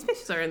 oh, these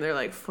bitches are in their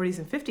like 40s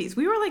and 50s.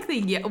 We were like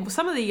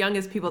some of the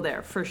youngest people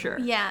there for sure.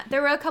 Yeah,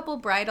 there were a couple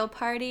bridal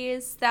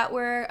parties that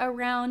were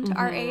around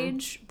our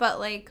age, but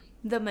like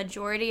the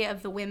majority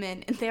of the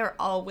women, and they were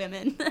all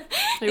women.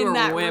 They were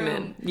that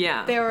women. Room,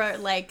 yeah. They were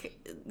like,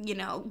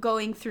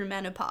 going through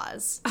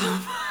menopause.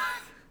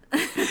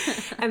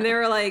 And they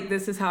were like,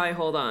 this is how I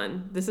hold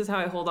on. This is how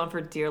I hold on for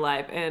dear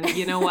life. And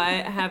you know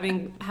what?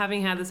 having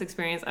had this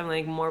experience, I'm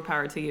like, more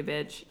power to you,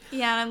 bitch.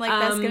 Yeah, and I'm like,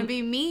 that's going to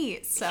be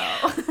me, so.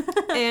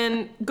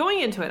 And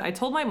going into it, I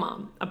told my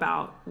mom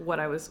about where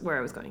I was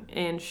going.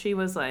 And she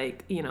was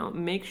like,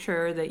 make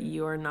sure that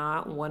you are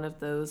not one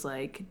of those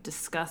like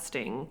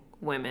disgusting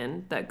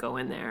women that go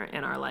in there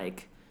and are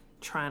like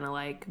trying to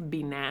like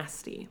be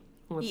nasty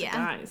with the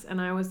guys.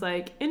 And I was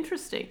like,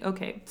 interesting.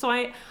 Okay. So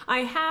I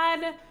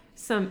had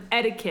some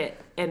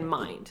etiquette in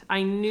mind.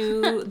 I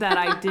knew that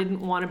I didn't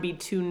want to be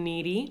too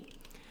needy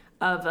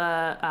of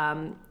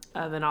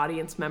an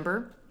audience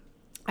member.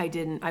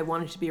 I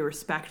wanted to be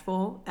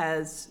respectful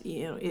as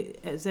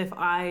if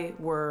I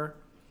were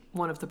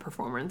one of the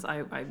performers.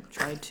 I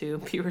tried to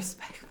be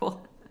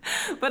respectful,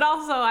 but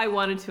also I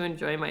wanted to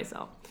enjoy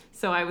myself.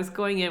 So I was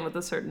going in with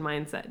a certain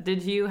mindset.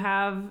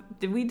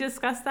 Did we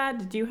discuss that?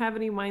 Did you have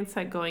any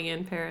mindset going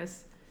in,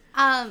 Paris?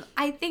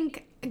 I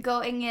think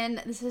going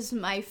in, this is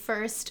my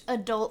first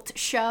adult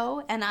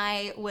show, and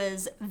I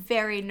was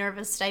very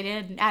nervous.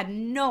 I had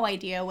no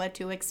idea what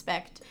to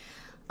expect.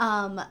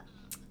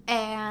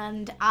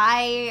 And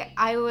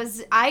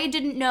I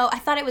didn't know. I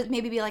thought it would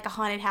maybe be like a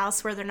haunted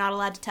house where they're not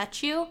allowed to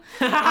touch you.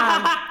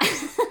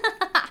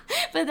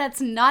 But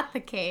that's not the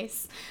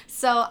case.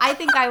 So I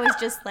think I was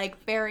just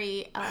like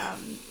very, I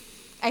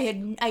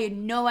had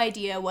no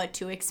idea what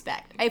to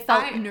expect. I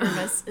felt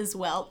nervous as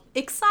well.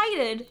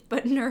 Excited,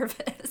 but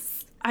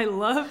nervous. I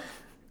love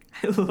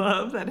I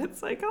love that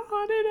it's like a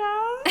haunted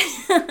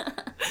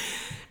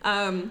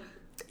house.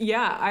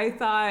 Yeah, I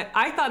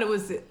thought it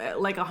was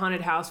like a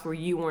haunted house where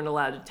you weren't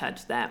allowed to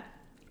touch that.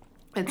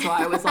 And so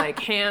I was like,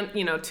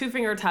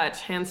 two-finger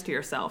touch, hands to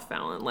yourself,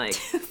 Fallon. Like,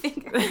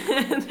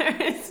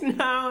 there is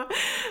no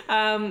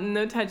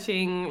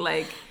touching,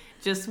 like,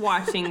 just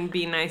watching,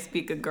 be nice, be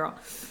a good girl.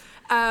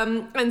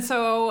 And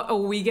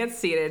so we get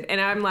seated,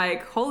 and I'm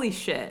like, holy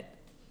shit,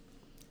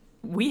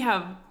 we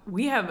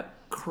have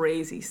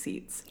crazy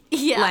seats.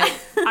 Yeah.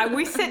 Like,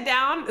 we sit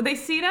down, they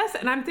seat us,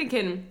 and I'm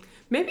thinking,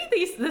 maybe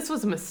this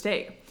was a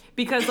mistake.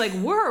 Because, like,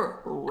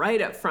 we're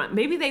right up front.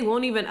 Maybe they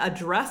won't even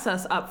address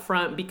us up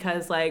front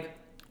because, like...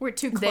 We're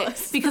too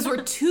close. Because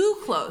we're too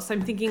close.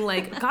 I'm thinking,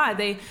 like,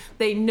 God,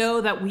 they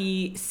know that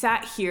we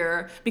sat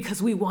here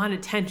because we want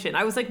attention.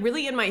 I was, like,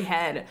 really in my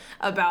head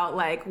about,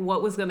 like,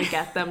 what was going to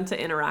get them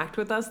to interact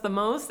with us the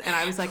most. And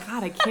I was like,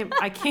 God, I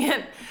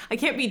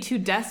can't be too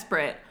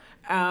desperate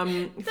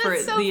for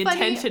so the funny.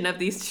 attention of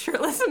these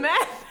shirtless men.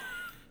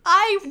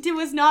 I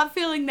was not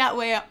feeling that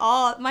way at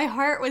all. My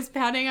heart was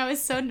pounding. I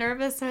was so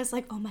nervous. I was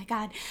like, oh my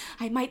God,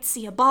 I might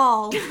see a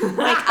ball.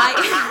 Like,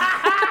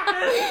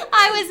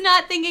 I was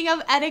not thinking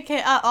of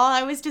etiquette at all.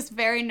 I was just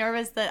very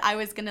nervous that I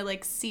was going to,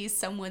 like, see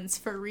someone's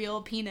for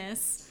real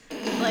penis,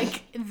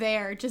 like,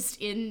 there,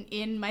 just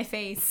in my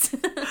face.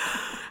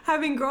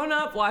 Having grown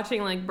up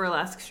watching, like,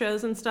 burlesque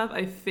shows and stuff,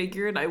 I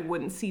figured I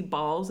wouldn't see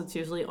balls. It's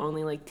usually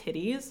only, like,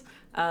 titties.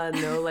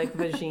 No, like,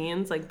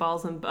 vagines, like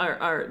balls and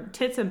or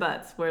tits and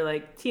butts, where,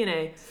 like,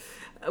 TNA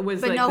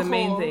was, but like, the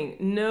main thing.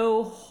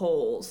 No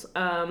holes.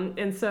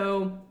 And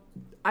so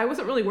I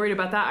wasn't really worried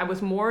about that. I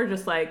was more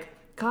just like,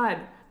 God,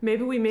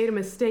 maybe we made a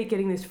mistake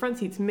getting these front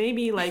seats.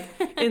 Maybe, like,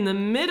 in the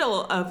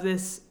middle of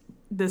this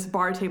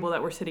bar table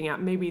that we're sitting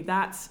at, maybe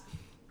that's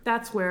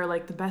where,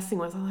 like, the best thing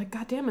was. I was like,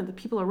 God damn it, the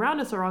people around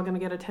us are all going to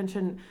get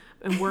attention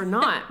and we're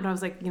not. But I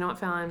was like, you know what,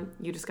 Fallon,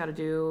 you just got to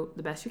do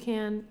the best you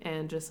can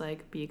and just,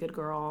 like, be a good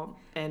girl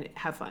and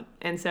have fun.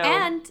 And so...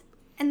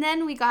 And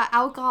then we got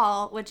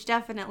alcohol, which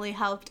definitely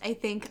helped, I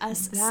think,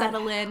 us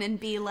settle in and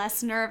be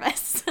less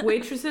nervous.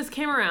 Waitresses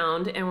came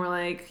around and were,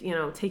 like,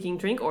 taking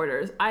drink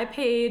orders. I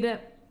think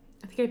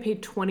I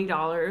paid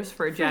 $20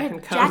 for a Jack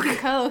and Coke. Jack and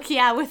Coke,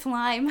 yeah, with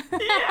lime.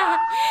 Yeah.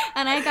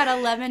 And I got a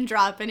lemon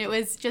drop, and it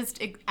was just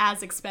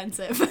as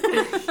expensive.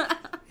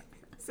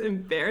 It's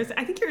embarrassing.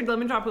 I think your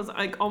lemon drop was,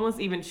 like,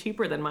 almost even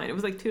cheaper than mine. It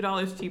was, like,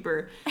 $2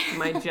 cheaper than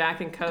my Jack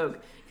and Coke.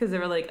 Because they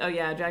were like, oh,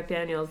 yeah, Jack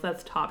Daniels,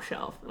 that's top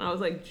shelf. And I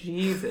was like,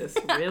 Jesus,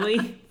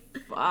 really?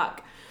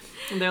 Fuck.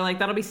 And they're like,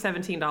 that'll be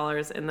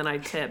 $17. And then I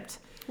tipped.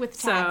 With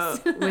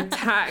tax. With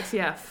tax,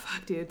 yeah,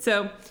 fuck, dude.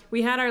 So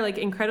we had our, like,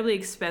 incredibly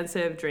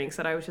expensive drinks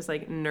that I was just,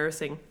 like,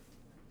 nursing.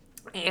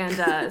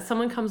 And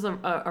someone comes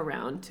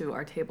around to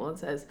our table and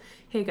says,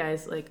 hey,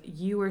 guys, like,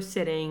 you were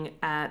sitting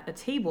at a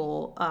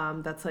table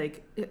that's,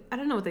 like, I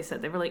don't know what they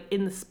said. They were, like,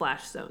 in the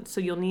splash zone. So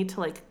you'll need to,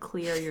 like,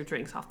 clear your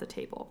drinks off the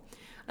table.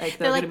 Like,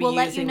 they're like, we'll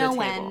let you know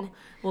when.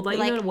 We'll let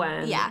you know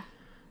when. Yeah.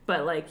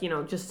 But, like,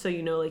 just so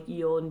you know, like,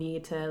 you'll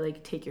need to,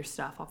 like, take your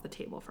stuff off the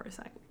table for a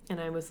second. And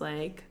I was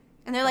like...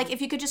 And they're like,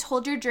 if you could just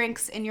hold your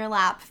drinks in your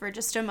lap for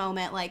just a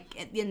moment, like,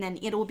 and then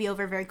it will be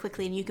over very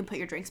quickly and you can put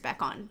your drinks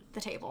back on the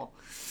table.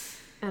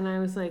 And I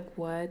was like,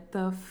 what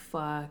the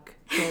fuck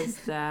does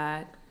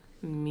that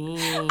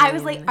mean? I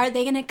was like, are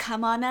they going to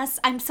come on us?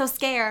 I'm so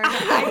scared.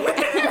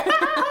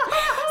 I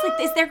was like,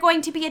 is there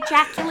going to be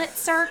ejaculate,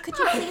 sir? Could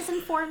you please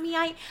inform me?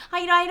 I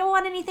don't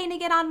want anything to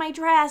get on my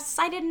dress.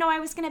 I didn't know I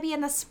was going to be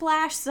in the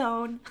splash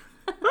zone.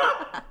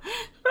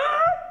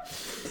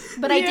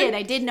 But yeah.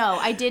 I did know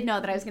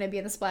that I was going to be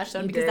in the splash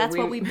zone because that's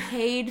what we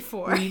paid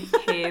for. We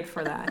paid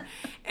for that.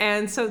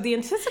 And so the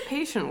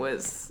anticipation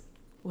was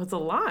a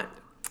lot.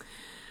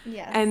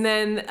 Yes. And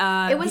then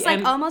it was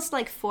almost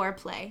like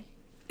foreplay.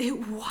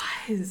 It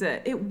was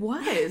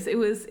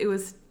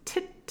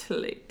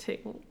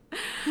titillating.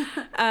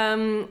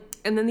 And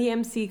then the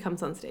MC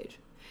comes on stage.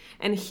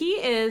 And he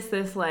is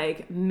this,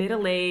 like,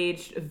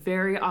 middle-aged,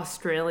 very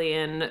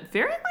Australian,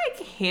 very, like,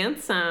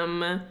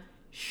 handsome,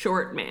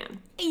 short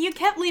man. You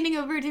kept leaning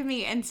over to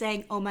me and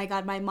saying, oh, my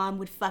God, my mom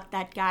would fuck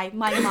that guy.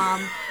 My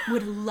mom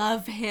would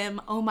love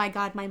him. Oh, my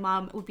God, my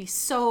mom would be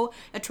so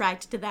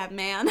attracted to that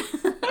man.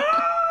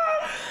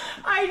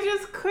 I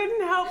just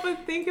couldn't help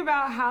but think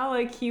about how,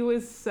 like, he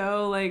was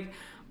so, like,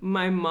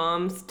 my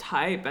mom's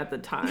type at the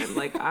time.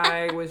 Like,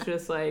 I was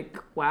just like,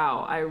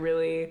 wow, I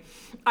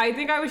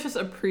think I was just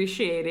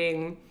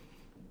appreciating,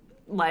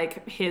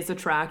 like, his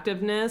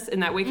attractiveness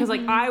in that way. Because,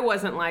 like, I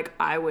wasn't like,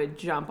 I would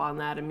jump on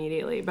that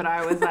immediately. But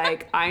I was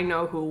like, I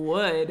know who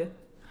would.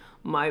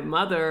 My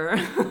mother.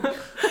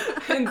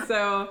 And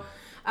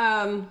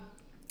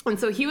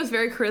so he was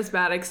very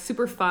charismatic,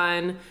 super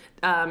fun,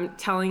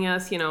 telling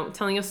us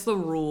the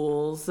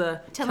rules,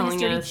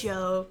 telling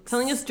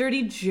us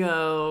dirty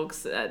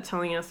jokes,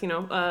 telling us,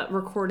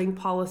 recording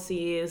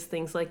policies,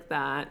 things like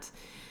that.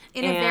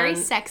 In a very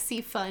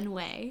sexy, fun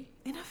way.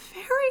 in a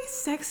very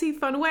sexy,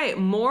 fun way.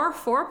 More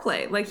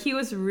foreplay. Like, he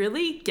was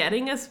really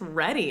getting us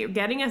ready,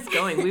 getting us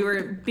going. We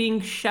were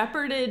being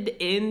shepherded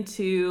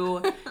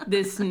into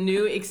this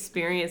new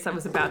experience that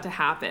was about to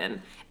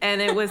happen. And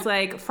it was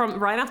like, from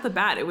right off the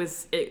bat,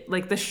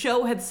 like the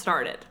show had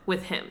started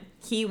with him.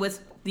 He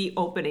was the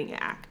opening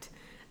act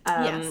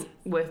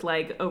with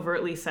like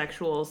overtly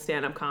sexual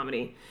stand-up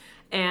comedy.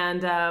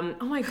 And,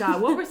 oh my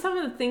God, what were some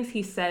of the things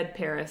he said,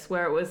 Paris,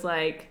 where it was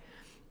like,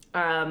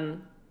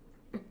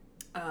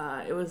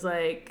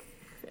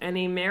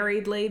 any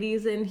married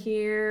ladies in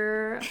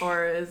here,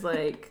 or is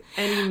like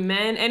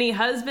any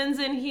husbands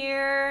in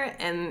here?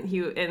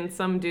 And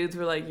some dudes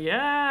were like,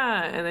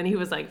 yeah. And then he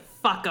was like,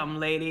 fuck them,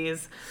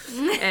 ladies.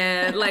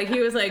 And like, he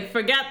was like,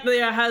 forget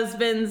your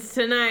husbands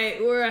tonight.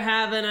 We're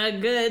having a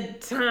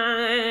good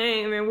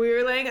time. And we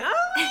were like,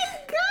 oh my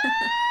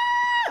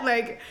God.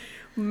 Like,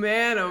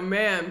 man, oh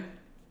man.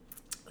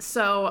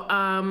 So,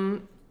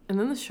 and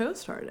then the show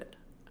started.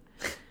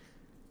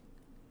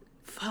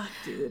 Fuck,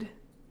 dude.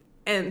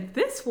 And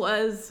this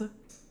was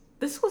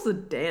a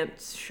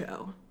dance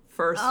show,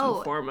 first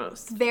and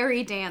foremost.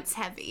 Very dance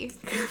heavy.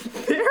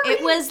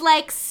 It was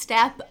like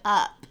Step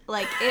Up.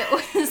 Like, it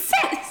was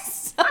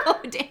so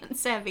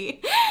dance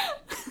heavy.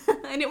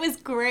 And it was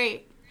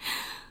great.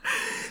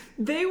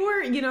 They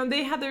were,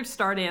 they had their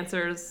star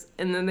dancers,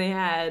 and then they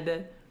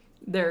had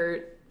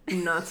their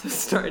not so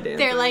star dancers.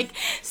 They're like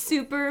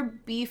super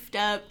beefed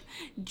up,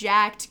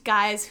 jacked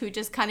guys who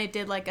just kind of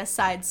did like a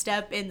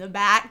sidestep in the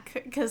back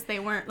because they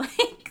weren't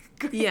like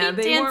great they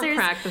dancers. weren't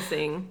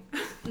practicing.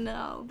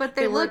 No, but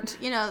they looked,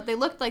 they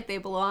looked like they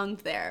belonged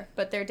there,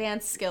 but their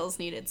dance skills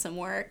needed some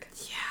work.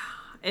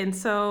 Yeah, and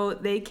so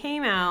they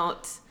came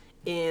out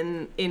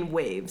in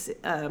waves,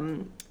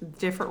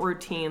 different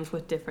routines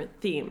with different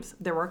themes.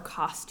 There were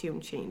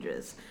costume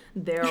changes.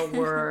 There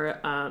were,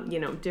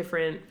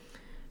 different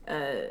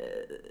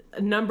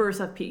numbers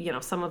of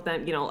people, some of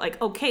them,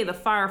 like, okay, the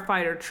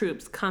firefighter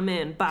troops come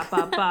in, ba,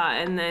 ba, ba,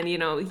 and then,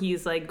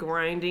 he's like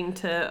grinding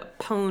to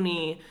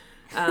pony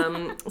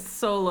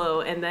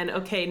solo, and then,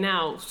 okay,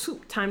 now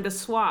time to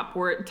swap.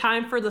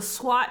 Time for the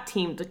SWAT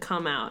team to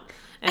come out.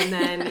 And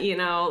then,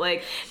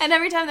 like... And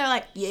every time they're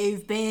like,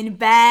 you've been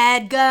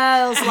bad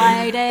girls,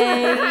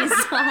 ladies.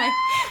 Like,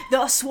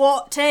 the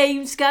SWAT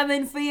team's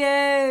coming for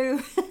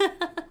you.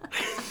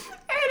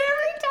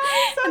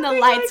 And the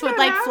lights would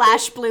like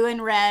flash blue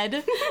and red.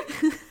 And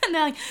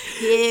they're like,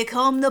 here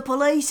come the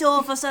police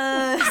officers.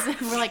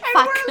 And we're like,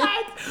 fuck. And we're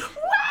like,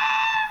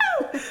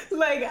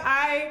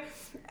 wow!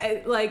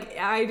 Like,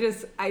 I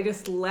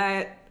just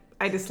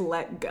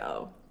let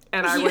go.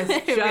 And I was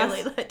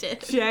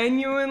just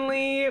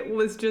genuinely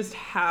was just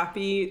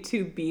happy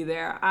to be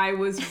there. I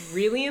was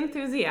really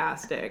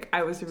enthusiastic.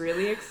 I was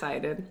really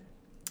excited.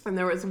 And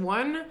there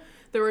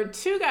were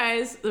two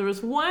guys. There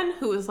was one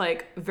who was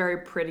like a very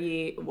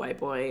pretty white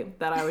boy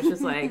that I was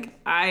just like,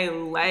 I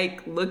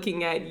like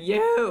looking at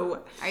you.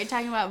 Are you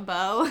talking about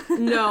Bo?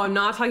 No, I'm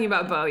not talking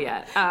about Bo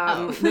yet.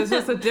 This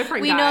was a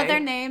different guy. We know their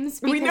names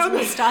because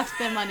we stalked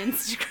them on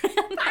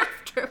Instagram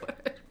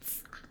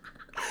afterwards.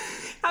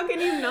 How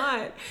can you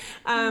not?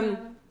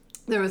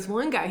 There was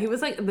one guy. He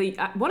was like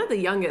one of the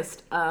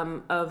youngest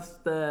of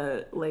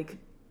the like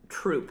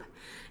troupe.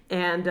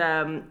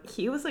 And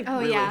he was like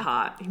really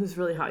hot. He was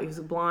really hot. He was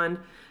blonde.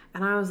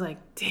 And I was like,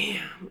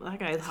 damn, that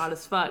guy's hot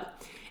as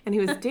fuck. And he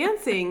was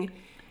dancing.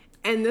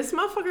 And this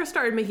motherfucker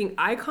started making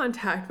eye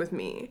contact with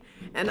me.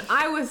 And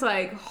I was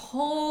like,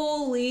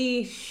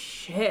 holy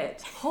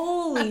shit.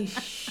 Holy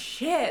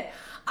shit.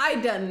 I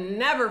done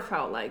never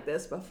felt like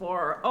this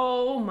before.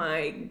 Oh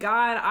my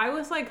God. I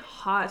was like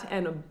hot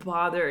and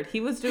bothered.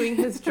 He was doing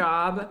his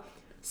job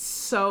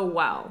so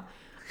well.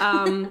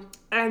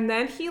 And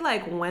then he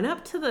like went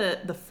up to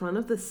the front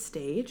of the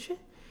stage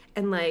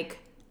and like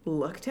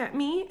looked at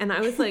me, and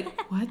I was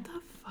like, what the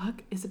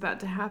fuck is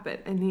about to happen?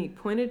 And he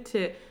pointed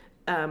to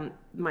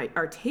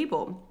our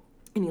table,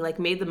 and he like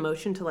made the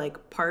motion to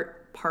like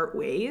part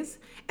ways,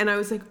 and I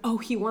was like, oh,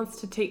 he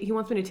wants me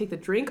to take the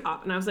drink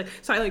off. And I was like,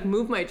 so I like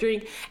moved my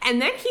drink,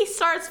 and then he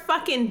starts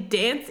fucking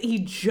he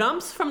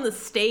jumps from the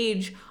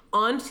stage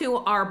onto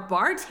our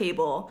bar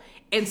table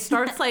and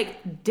starts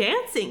like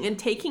dancing and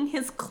taking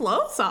his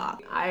clothes off.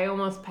 I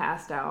almost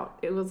passed out.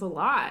 It was a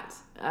lot.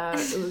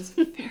 It was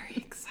very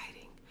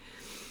exciting.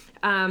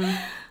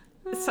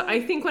 So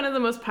I think one of the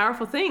most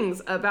powerful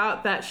things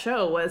about that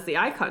show was the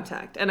eye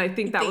contact. And I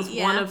think that was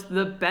one of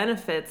the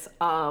benefits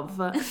of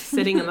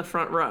sitting in the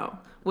front row,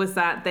 was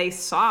that they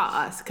saw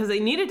us, because they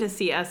needed to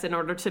see us in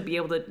order to be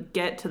able to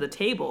get to the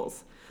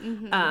tables.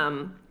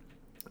 Mm-hmm.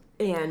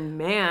 And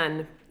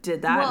man,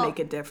 did that make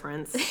a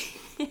difference.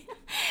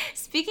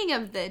 Speaking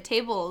of the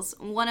tables,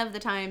 one of the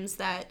times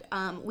that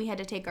we had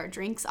to take our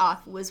drinks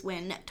off was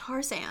when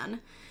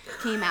Tarzan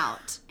came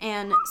out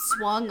and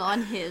swung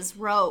on his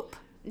rope.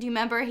 Do you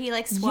remember he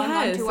like swung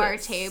onto our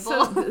table?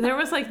 So there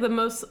was like the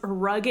most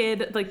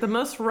rugged of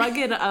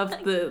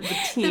the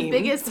team. The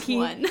biggest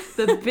one.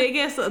 The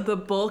biggest, the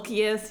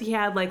bulkiest. He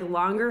had like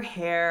longer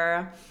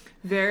hair,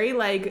 very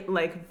like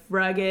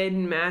rugged,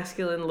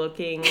 masculine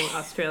looking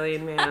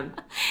Australian man.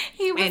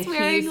 He was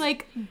wearing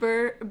like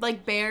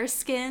bear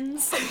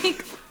skins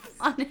like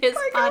on his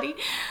body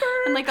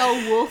and like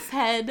a wolf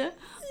head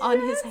on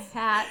his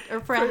hat or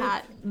for a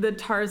hat. The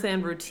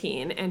Tarzan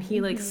routine, and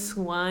he like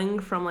swung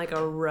from like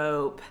a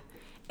rope,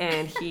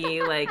 and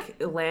he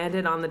like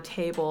landed on the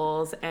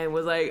tables and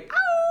was like,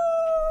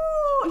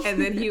 "Ow!"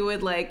 And then he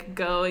would like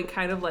go and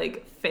kind of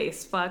like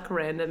face fuck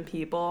random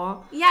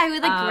people. Yeah, he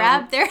would like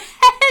grab their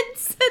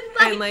heads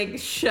and like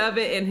shove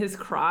it in his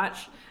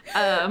crotch.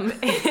 And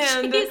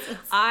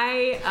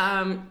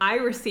I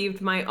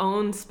received my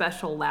own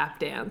special lap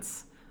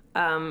dance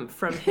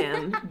from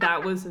him.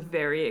 That was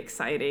very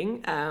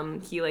exciting.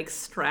 He like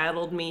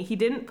straddled me. He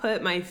didn't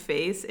put my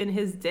face in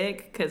his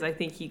dick because I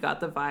think he got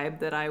the vibe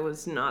that I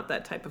was not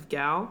that type of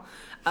gal.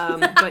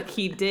 But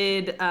he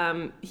did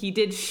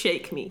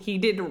shake me. He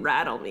did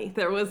rattle me.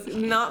 There was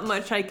not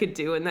much I could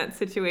do in that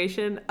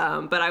situation.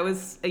 But I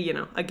was,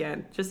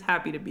 again, just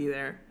happy to be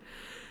there.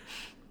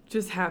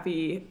 Just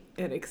happy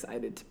and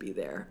excited to be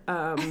there.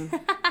 Oh,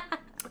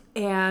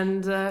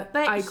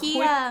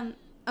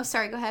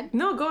 sorry, go ahead.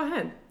 No, go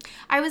ahead.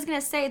 I was going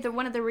to say that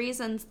one of the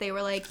reasons they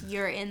were like,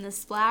 you're in the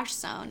splash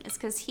zone is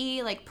because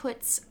he like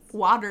puts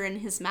water in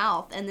his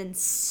mouth and then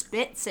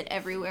spits it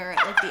everywhere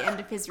at like the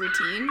end of his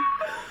routine.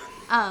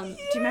 Do you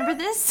remember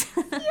this?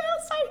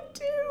 Yes, I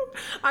do.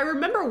 I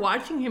remember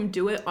watching him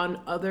do it on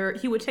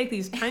he would take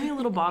these tiny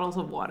little bottles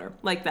of water,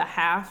 like the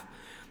half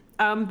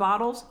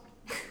bottles,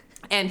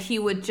 and he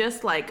would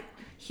just like,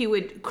 he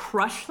would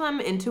crush them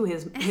into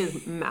his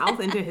mouth,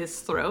 into his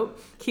throat.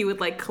 He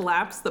would like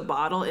collapse the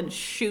bottle and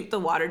shoot the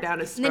water down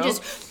his throat. And then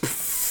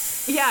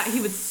just yeah, he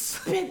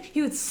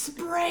would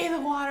spray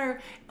the water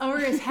over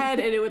his head,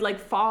 and it would like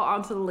fall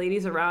onto the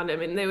ladies around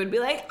him, and they would be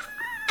like,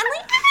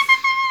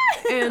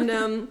 and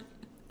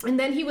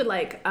then he would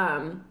like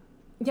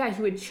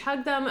he would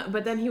chug them,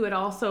 but then he would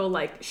also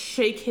like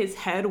shake his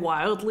head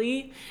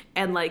wildly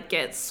and like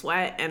get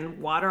sweat and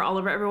water all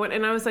over everyone.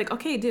 And I was like,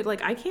 okay, dude,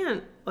 like I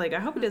can't, like I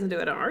hope he doesn't do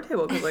it at our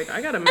table because like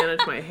I gotta manage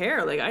my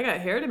hair. Like I got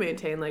hair to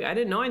maintain. Like I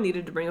didn't know I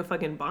needed to bring a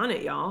fucking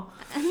bonnet, y'all.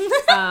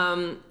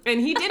 And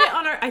he did it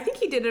I think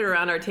he did it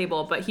around our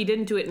table, but he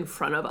didn't do it in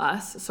front of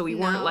us, so we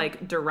weren't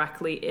like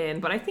directly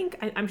in. But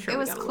I'm sure it we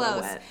was got a close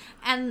little wet.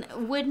 and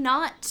would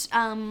not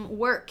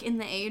work in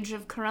the age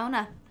of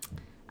Corona.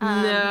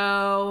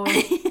 No,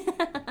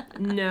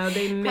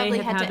 they may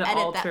have had to edit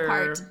alter that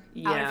part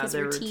out of his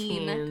their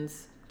routine.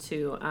 routines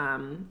to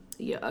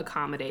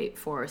accommodate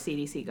for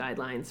CDC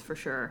guidelines for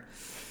sure.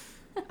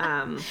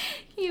 Can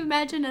you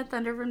imagine a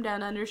Thunder from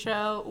Down Under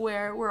show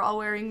where we're all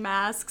wearing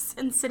masks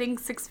and sitting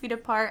 6 feet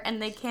apart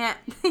and they can't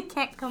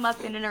come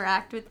up and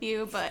interact with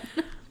you, but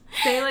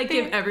they like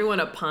give everyone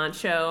a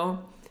poncho.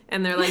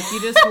 And they're like, you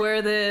just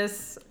wear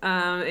this,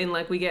 and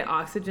like we get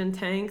oxygen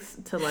tanks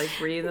to like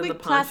breathe in like the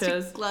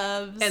ponchos, plastic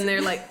gloves, and they're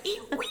like,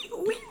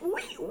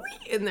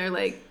 and they're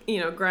like,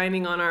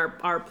 grinding on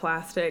our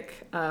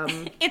plastic.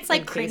 It's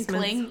like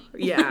crinkling.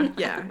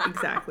 Yeah,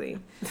 exactly.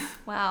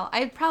 Wow,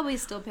 I'd probably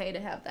still pay to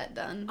have that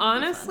done.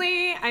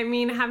 Honestly, I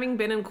mean, having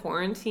been in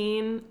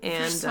quarantine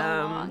and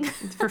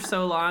for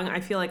so long,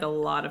 I feel like a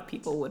lot of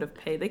people would have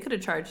paid. They could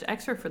have charged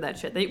extra for that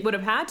shit. They would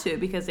have had to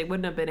because they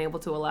wouldn't have been able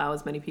to allow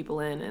as many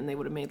people in, and they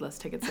would have made less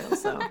ticket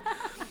sales. So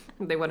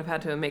they would have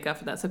had to make up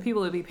for that. So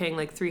people would be paying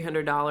like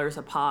 $300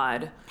 a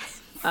pod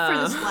for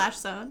the splash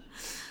zone.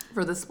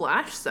 For the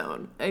splash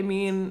zone. I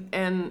mean,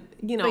 and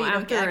but you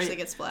don't actually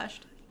get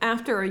splashed.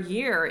 After a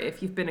year,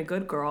 if you've been a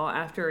good girl,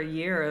 after a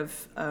year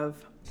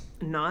of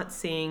not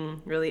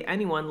seeing really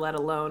anyone, let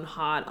alone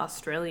hot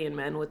Australian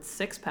men with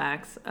six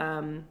packs,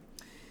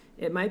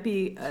 it might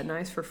be a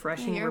nice,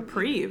 refreshing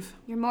reprieve.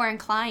 You're more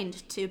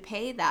inclined to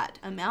pay that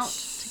amount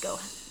to go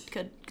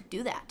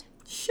do that.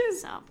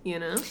 So.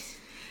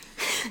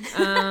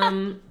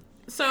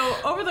 So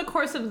over the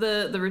course of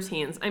the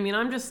routines, I mean,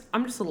 I'm just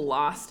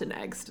lost in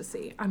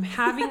ecstasy. I'm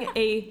having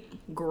a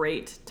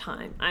great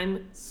time.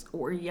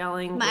 We're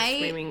yelling, we're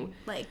screaming.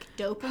 Like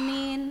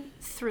dopamine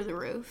through the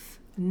roof.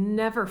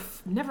 Never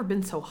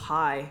been so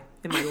high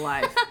in my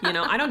life.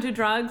 I don't do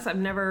drugs. I've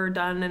never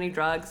done any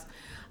drugs.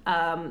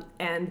 And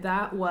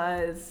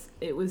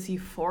it was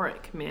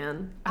euphoric,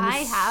 man. I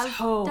have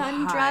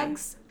done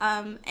drugs.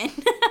 And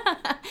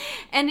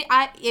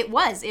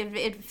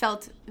it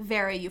felt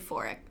very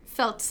euphoric.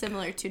 Felt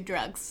similar to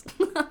drugs.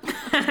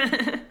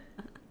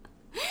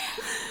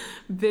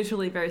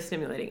 Visually very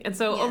stimulating. And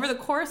so over the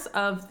course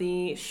of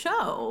the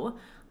show,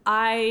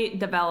 I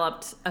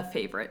developed a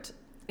favorite,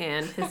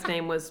 and his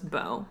name was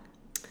Beau.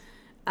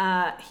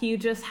 He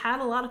just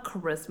had a lot of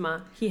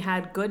charisma. He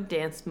had good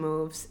dance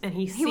moves, and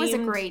he was a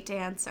great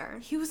dancer.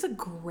 He was a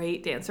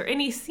great dancer,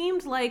 and he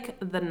seemed like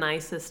the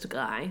nicest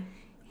guy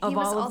of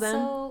all of them. He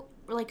was also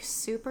like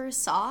super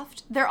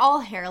soft. They're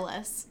all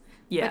hairless.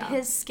 Yeah, but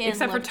his skin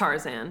except for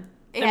Tarzan.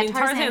 Yeah, I mean,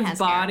 Tarzan's has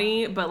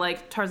body, hair. but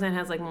like Tarzan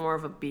has like more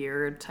of a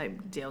beard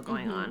type deal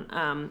going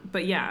on.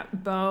 But yeah,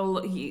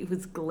 Beau, he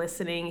was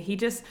glistening.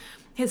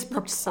 His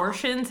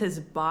proportions, his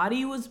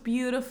body was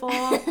beautiful.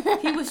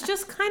 He was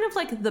just kind of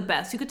like the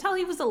best. You could tell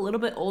he was a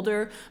little bit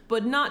older,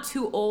 but not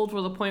too old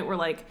for the point where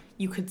like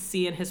you could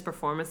see in his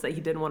performance that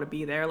he didn't want to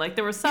be there. Like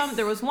there was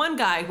one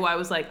guy who I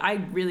was like,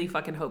 I really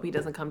fucking hope he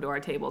doesn't come to our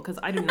table because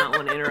I do not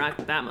want to interact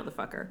with that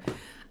motherfucker.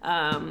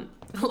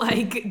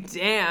 Like,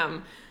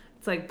 damn.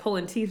 It's like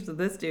pulling teeth with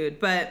this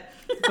dude. But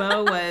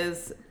Bo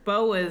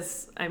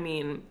was, I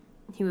mean,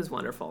 he was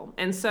wonderful.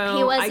 And so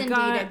he was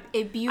indeed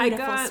a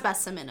beautiful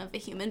specimen of a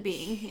human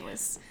being. He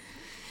was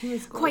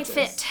quite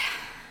fit.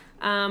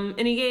 And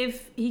he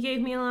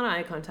gave me a lot of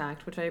eye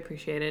contact, which I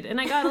appreciated.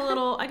 And I got a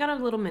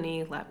little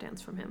mini lap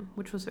dance from him,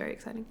 which was very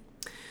exciting.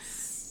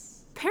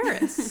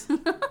 Paris,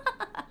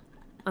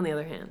 on the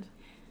other hand,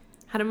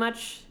 had a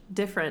much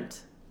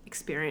different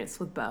experience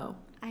with Bo.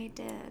 I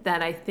did.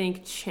 That I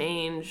think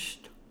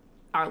changed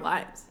our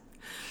lives.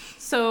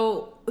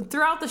 So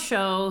throughout the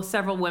show,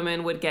 several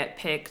women would get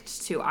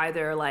picked to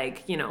either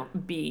like, you know,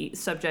 be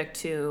subject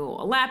to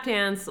a lap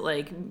dance,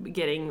 like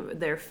getting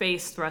their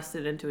face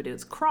thrusted into a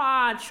dude's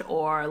crotch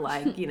or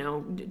like, you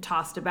know,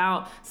 tossed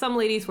about. Some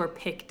ladies were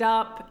picked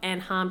up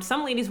and humped.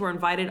 Some ladies were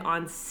invited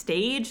on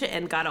stage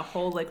and got a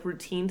whole like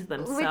routine to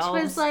themselves.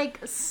 Which was like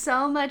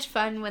so much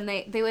fun when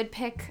they would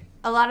pick,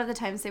 a lot of the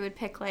times they would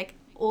pick like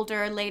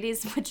older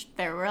ladies, which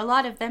there were a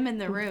lot of them in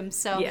the room.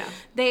 So yeah.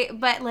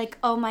 But like,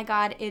 oh my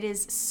God, it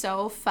is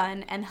so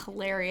fun and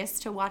hilarious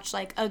to watch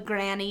like a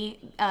granny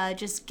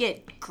just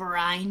get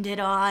grinded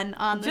on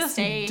the just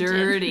stage.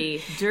 Dirty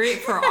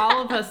for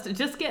all of us to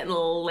just getting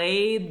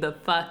laid the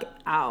fuck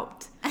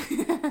out.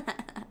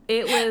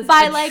 It was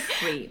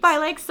treat. By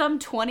like some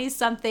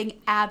 20-something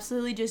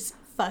absolutely just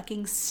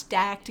fucking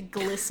stacked,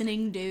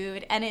 glistening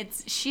dude, and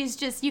she's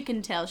just, you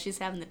can tell she's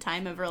having the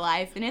time of her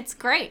life, and it's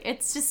great.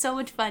 It's just so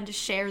much fun to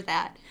share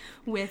that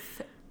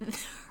with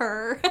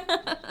her.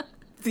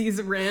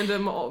 These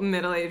random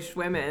middle-aged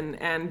women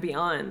and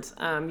beyond.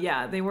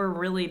 Yeah, they were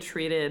really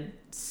treated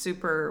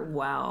super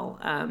well.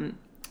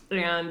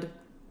 And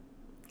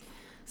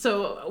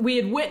so we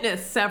had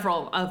witnessed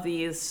several of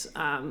these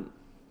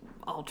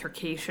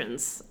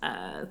altercations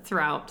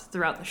throughout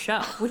the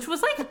show, which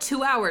was like a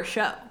 2-hour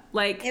show.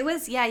 Like it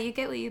was, yeah, you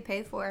get what you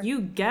pay for. You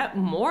get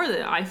more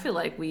than I feel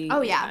like we. Oh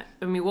yeah.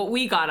 I mean, what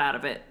we got out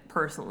of it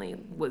personally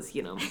was,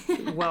 you know,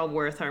 well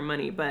worth our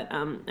money. But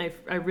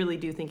I really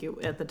do think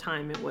at the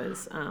time it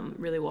was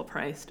really well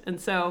priced.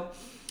 And so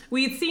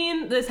we'd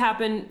seen this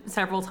happen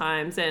several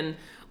times, and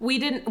we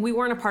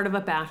weren't a part of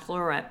a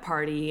bachelorette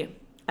party.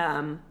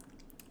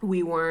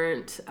 We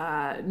weren't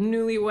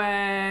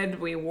newlywed.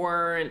 We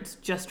weren't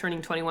just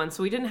turning 21.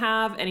 So we didn't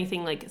have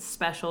anything like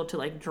special to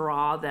like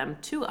draw them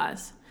to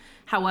us.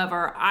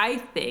 However, I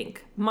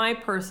think my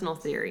personal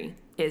theory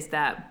is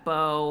that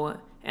Bo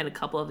and a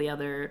couple of the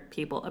other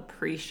people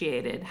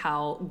appreciated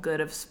how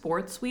good of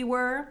sports we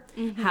were,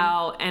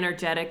 how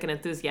energetic and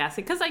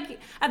enthusiastic. Because like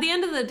at the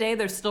end of the day,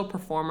 they're still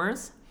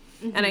performers,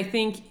 and I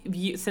think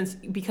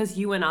because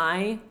you and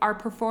I are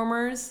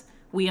performers,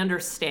 we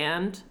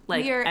understand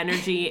like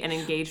energy and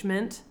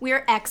engagement. We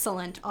are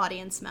excellent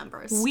audience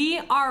members.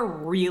 We are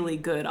really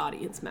good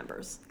audience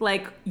members.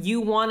 Like you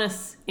want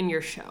us in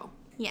your show.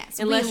 Yes,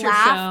 we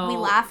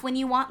laugh when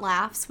you want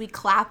laughs. We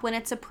clap when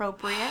it's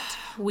appropriate.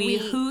 We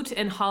hoot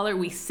and holler.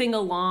 We sing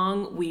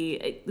along.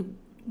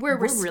 We're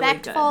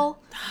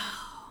respectful.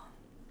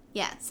 Really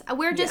yes,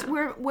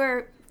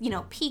 we're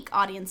peak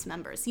audience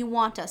members. You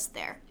want us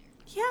there.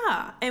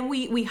 Yeah, and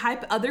we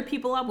hype other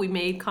people up. We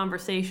made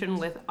conversation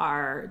with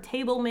our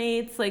table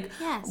mates. Like,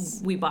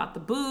 yes. We bought the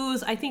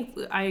booze. I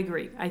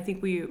agree. I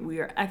think we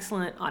are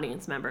excellent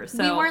audience members.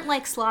 So we weren't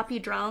like sloppy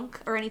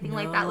drunk or anything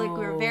like that. Like we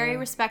were very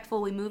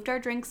respectful. We moved our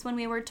drinks when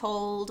we were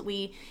told.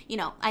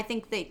 I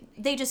think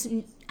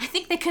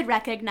they could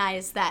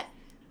recognize that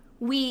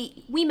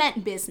we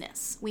meant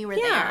business. We were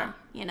there.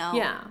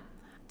 Yeah.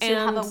 To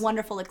have a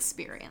wonderful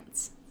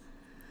experience.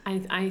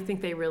 I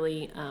think they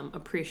really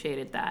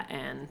appreciated that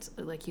and,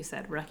 like you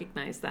said,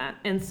 recognized that.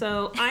 And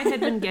so I had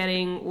been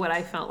getting what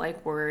I felt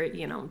like were,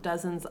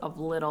 dozens of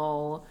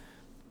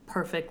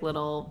perfect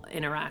little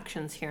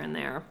interactions here and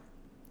there.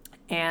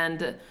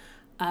 And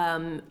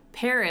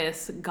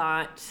Paris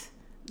got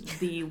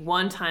the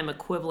one-time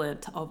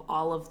equivalent of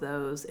all of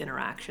those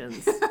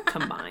interactions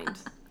combined.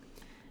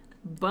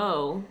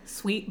 Bo,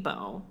 sweet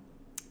Bo,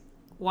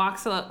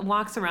 walks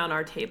around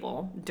our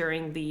table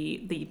during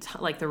the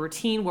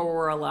routine where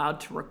we're allowed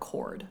to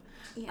record.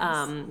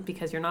 Yes.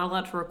 Because you're not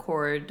allowed to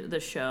record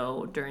the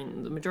show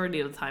during the majority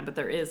of the time, but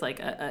there is like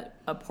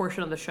a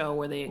portion of the show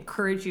where they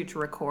encourage you to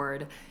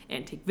record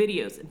and take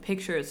videos and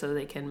pictures so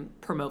they can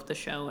promote the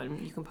show and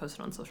you can post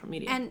it on social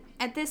media. And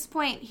at this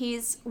point,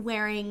 he's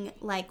wearing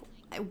like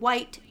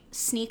white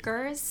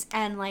sneakers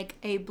and like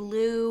a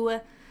blue...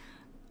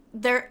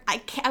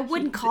 I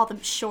wouldn't call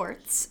them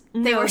shorts.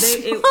 They were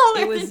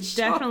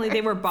definitely,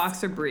 they were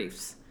boxer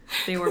briefs.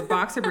 They were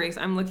boxer briefs.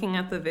 I'm looking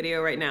at the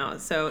video right now.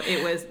 So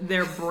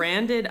they're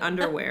branded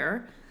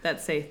underwear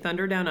that say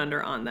Thunder Down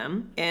Under on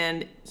them.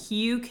 And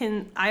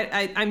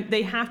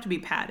they have to be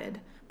padded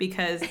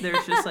because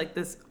there's just like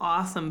this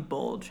awesome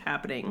bulge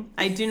happening.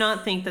 I do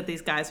not think that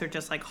these guys are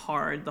just like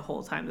hard the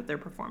whole time that they're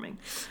performing.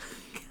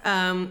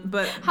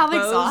 But how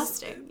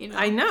exhausting, you know?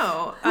 I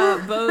know.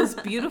 Beau's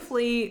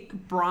beautifully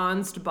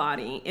bronzed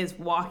body is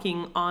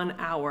walking on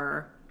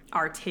our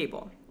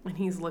table, and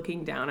he's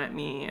looking down at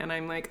me, and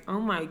I'm like,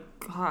 oh my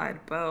God,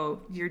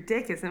 Beau, your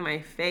dick is in my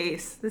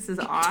face. This is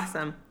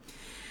awesome.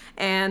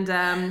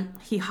 And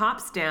he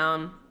hops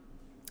down,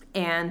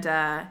 and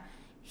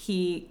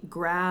he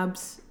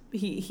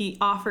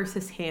offers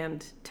his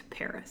hand to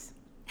Paris.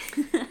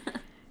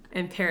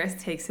 And Paris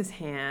takes his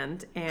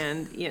hand,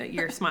 and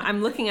you're smart.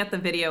 I'm looking at the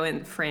video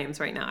in frames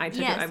right now.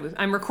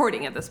 I'm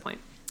recording at this point.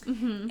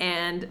 Mm-hmm.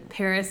 And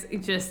Paris,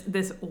 just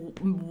this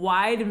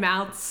wide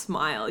mouth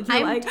smile.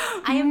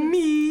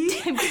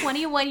 Me. I'm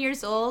 21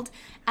 years old.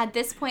 At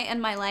this point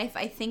in my life,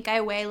 I think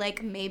I weigh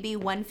like maybe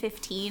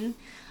 115.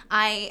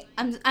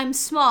 I'm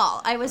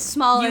small. I was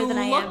smaller than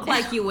I am. You look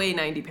like you weigh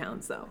 90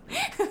 pounds, though.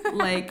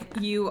 Like,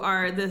 you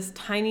are this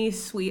tiny,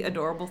 sweet,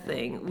 adorable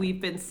thing.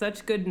 We've been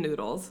such good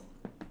noodles.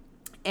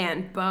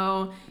 And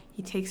Beau,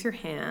 he takes your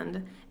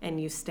hand,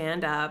 and you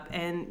stand up,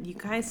 and you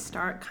guys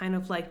start kind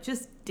of like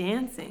just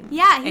dancing.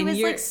 Yeah, he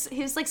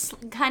was like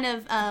kind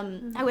of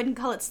I wouldn't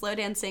call it slow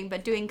dancing,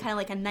 but doing kind of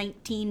like a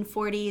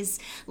 1940s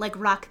like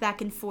rock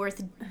back and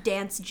forth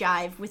dance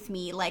jive with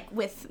me, like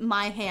with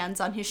my hands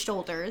on his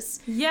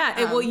shoulders.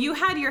 Yeah, well, you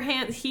had your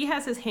hands. He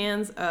has his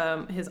hands,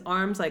 his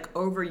arms like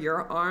over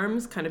your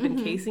arms, kind of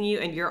encasing you,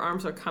 and your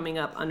arms are coming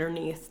up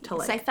underneath to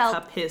like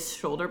cup his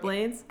shoulder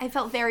blades. I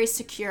felt very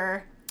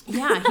secure.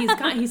 Yeah,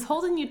 he's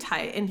holding you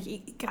tight, and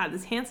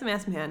this handsome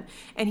ass man,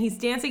 and he's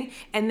dancing,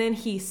 and then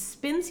he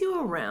spins you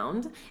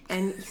around,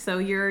 and so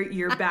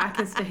your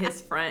back is to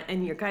his front,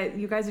 and you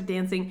guys are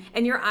dancing,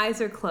 and your eyes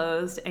are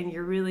closed, and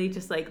you're really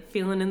just like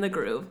feeling in the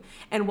groove.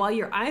 And while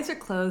your eyes are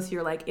closed,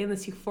 you're like in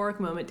this euphoric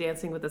moment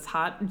dancing with this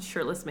hot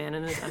shirtless man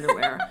in his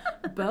underwear.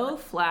 Beau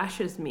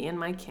flashes me and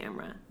my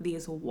camera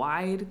these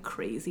wide,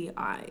 crazy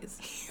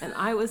eyes, and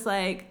I was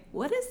like,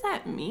 what does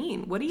that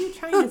mean? What are you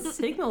trying to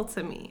signal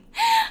to me?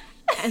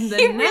 And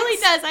he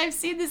really does. I've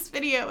seen this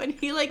video, and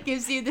he like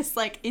gives you this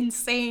like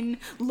insane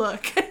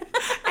look.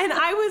 And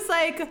I was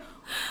like,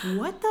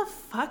 what the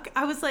fuck?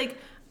 I was like,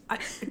 I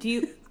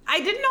didn't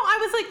know. I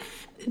was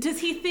like, does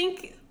he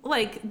think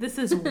like this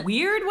is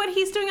weird what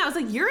he's doing? I was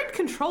like, you're in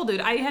control,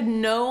 dude. I had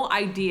no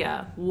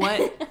idea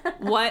what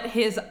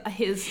his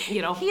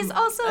he's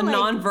also a like,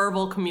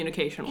 nonverbal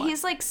communication was.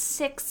 He's like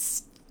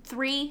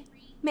 6'3",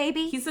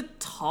 maybe. He's a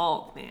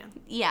tall man.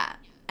 Yeah.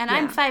 And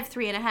I'm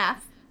 5'3.5".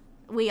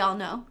 We all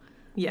know.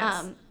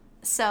 Yes.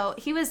 So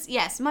he was,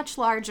 much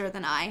larger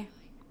than I.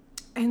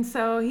 And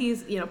so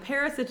he's,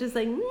 Paris is just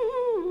like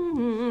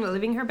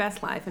living her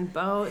best life, and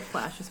Beau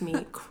flashes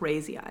me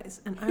crazy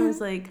eyes. And I was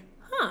like,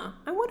 I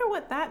wonder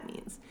what that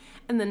means.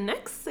 And the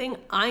next thing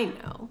I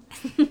know,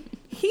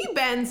 he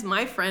bends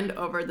my friend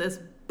over this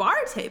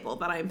bar table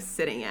that I'm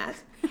sitting at,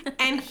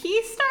 and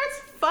he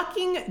starts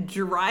fucking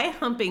dry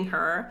humping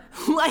her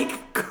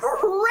like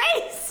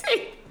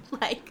crazy.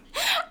 Like,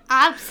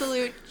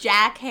 absolute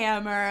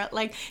jackhammer.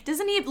 Like,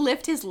 doesn't he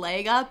lift his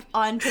leg up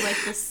onto,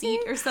 like, the seat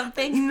or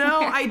something?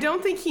 No, I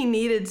don't think he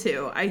needed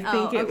to. I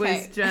think it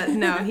was just,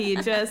 no, he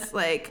just,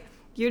 like,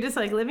 you're just,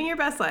 like, living your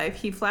best life.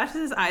 He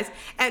flashes his eyes,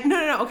 and,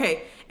 no,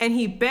 okay, and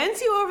he bends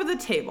you over the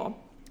table.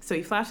 So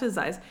he flashes his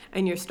eyes,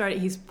 and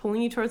he's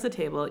pulling you towards the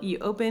table. You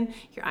open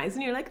your eyes,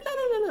 and you're like, la,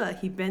 la, la, la.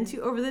 He bends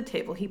you over the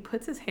table. He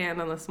puts his hand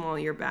on the small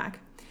of your back.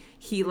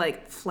 He,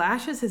 like,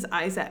 flashes his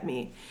eyes at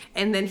me,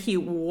 and then he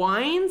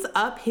winds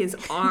up his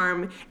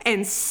arm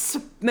and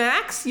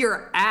smacks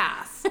your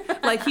ass.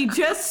 Like, he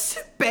just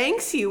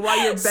spanks you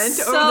while you're bent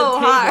over the table.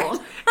 Hard.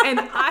 And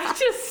I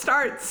just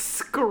start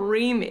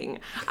screaming.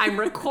 I'm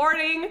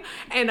recording,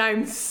 and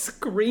I'm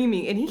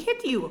screaming. And he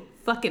hit you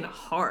fucking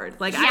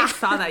hard. Like, I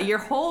saw that. Your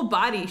whole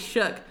body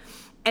shook.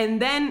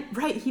 And then,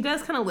 he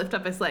does kind of lift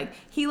up his leg.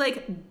 He,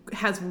 like,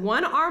 has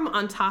one arm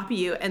on top of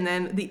you and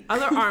then the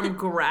other arm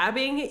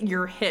grabbing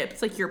your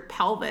hips, like your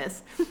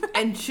pelvis,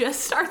 and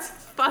just starts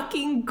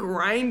fucking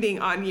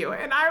grinding on you.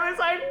 And I was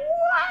like,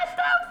 what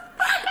the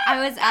fuck?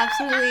 I was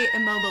absolutely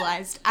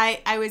immobilized.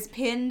 I was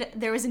pinned.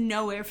 There was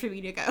nowhere for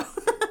me to go.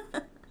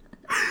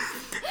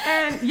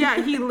 And,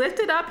 he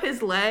lifted up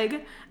his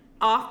leg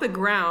off the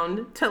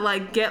ground to,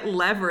 like, get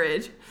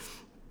leverage.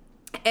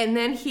 And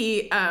then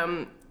he,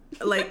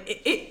 like,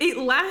 it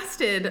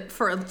lasted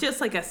for just,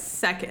 like, a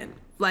second.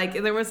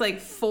 Like, there was, like,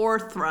 4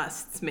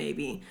 thrusts,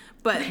 maybe.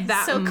 But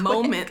that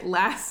moment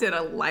lasted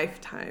a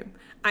lifetime.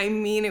 I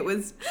mean, it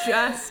was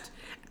just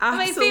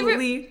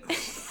absolutely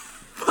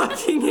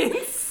fucking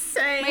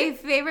insane. My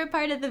favorite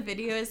part of the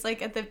video is,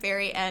 like, at the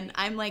very end,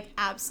 I'm, like,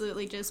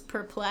 absolutely just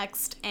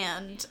perplexed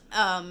and,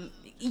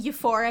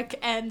 euphoric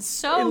and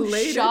so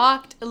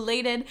shocked,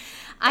 elated.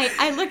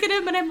 I look at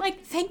him and I'm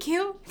like, thank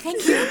you.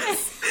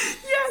 Yes.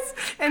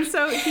 And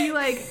so he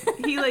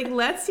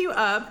lets you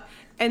up,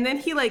 And then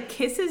he like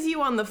kisses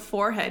you on the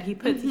forehead. He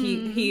puts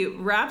he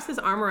wraps his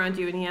arm around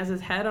you, and he has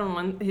his hand on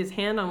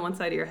one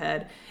side of your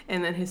head,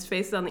 and then his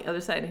face is on the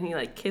other side, and he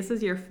like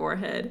kisses your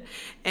forehead,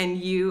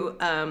 and you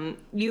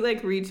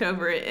like reach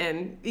over it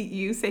and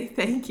you say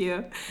thank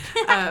you,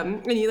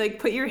 and you like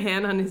put your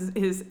hand on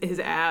his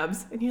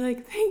abs, and you're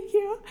like thank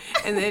you,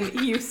 and then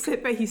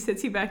he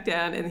sits you back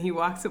down, and he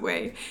walks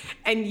away,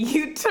 and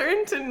you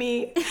turn to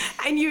me,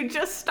 and you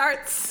just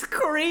start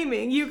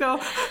screaming. You go.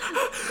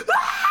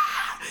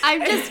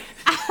 I'm just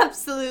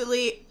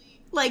absolutely,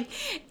 like,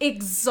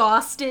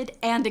 exhausted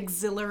and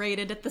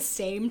exhilarated at the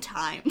same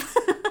time.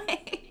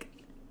 Like,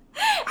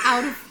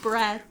 out of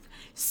breath.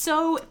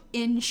 So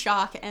in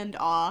shock and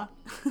awe.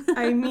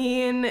 I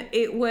mean,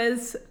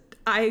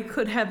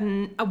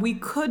 we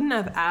couldn't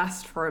have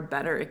asked for a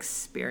better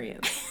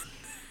experience.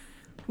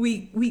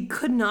 We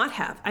could not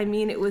have. I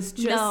mean, it was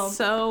just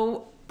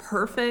so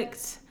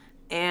perfect.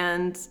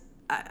 And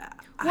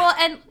well,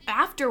 and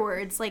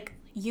afterwards, like,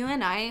 you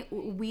and I,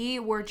 we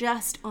were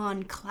just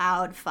on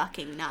cloud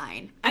fucking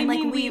 9.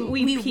 And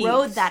we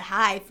rode that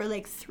high for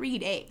like 3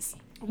 days.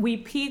 We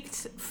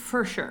peaked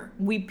for sure.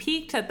 We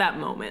peaked at that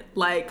moment.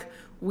 Like,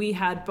 we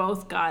had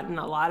both gotten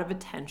a lot of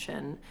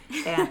attention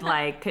and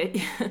like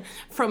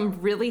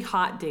from really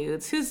hot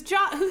dudes who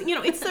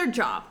it's their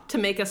job to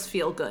make us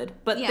feel good,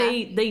 but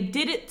they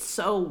did it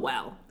so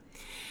well.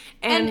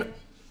 And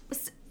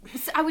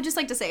I would just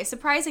like to say,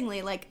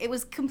 surprisingly, like, it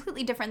was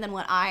completely different than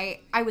what I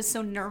was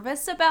so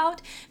nervous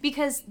about,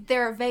 because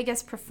they're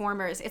Vegas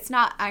performers. It's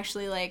not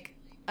actually, like,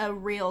 a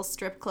real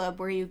strip club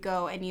where you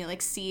go and you,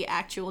 like, see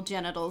actual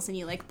genitals and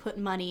you, like, put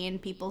money in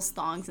people's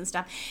thongs and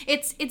stuff.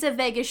 It's a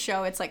Vegas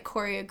show. It's, like,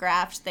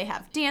 choreographed. They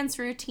have dance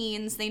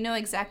routines. They know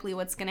exactly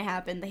what's going to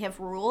happen. They have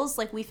rules.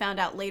 Like, we found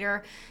out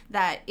later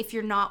that if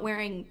you're not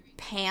wearing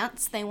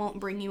pants, they won't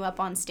bring you up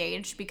on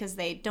stage because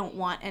they don't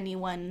want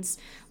anyone's,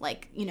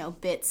 like,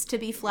 bits to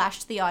be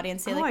flashed to the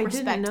audience. They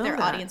respect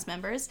their audience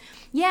members.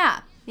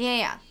 Yeah.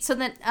 So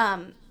then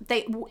I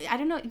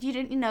don't know, you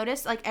didn't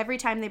notice, like, every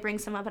time they bring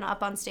someone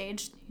up on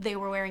stage, they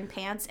were wearing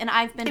pants. And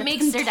I've been to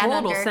Thunder Down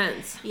Under. It makes total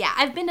sense. Yeah,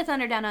 I've been to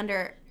Thunder Down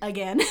Under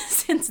again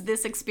since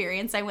this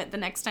experience. I went the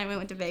next time I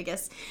went to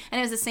Vegas, and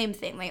it was the same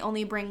thing. They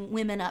only bring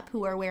women up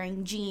who are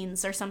wearing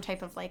jeans or some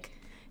type of, like,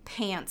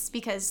 pants,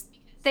 because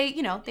they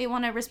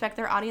want to respect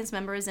their audience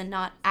members and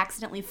not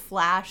accidentally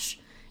flash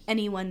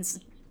anyone's,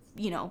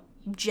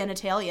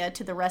 genitalia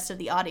to the rest of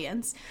the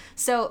audience.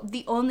 So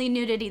the only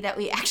nudity that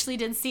we actually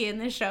did see in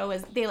the show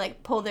was they,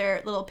 like, pull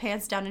their little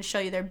pants down and show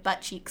you their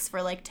butt cheeks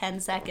for, like, 10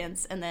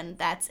 seconds, and then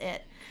that's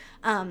it.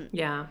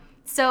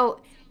 So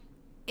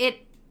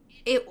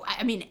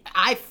I mean,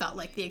 I felt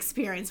like the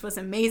experience was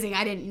amazing.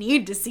 I didn't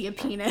need to see a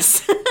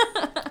penis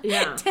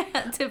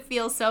to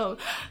feel so,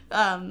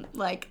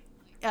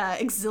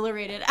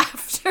 exhilarated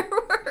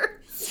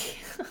afterwards.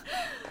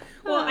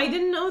 Well, I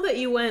didn't know that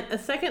you went a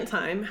second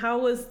time. How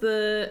was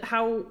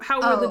how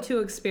were the two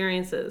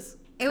experiences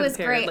compared? It was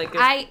great. Like,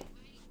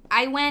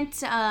 I went,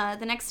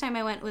 the next time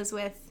I went was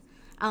with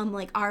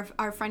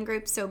our friend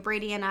group, so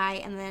Brady and I,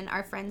 and then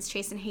our friends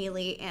Chase and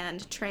Haley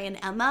and Trey and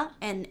Emma,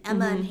 and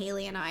and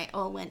Haley and I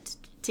all went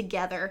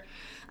together.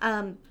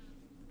 And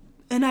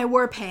I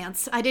wore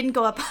pants. I didn't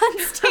go up on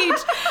stage.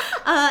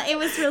 It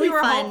was really fun. You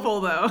were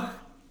hopeful, though.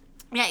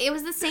 Yeah, it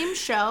was the same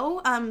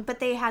show,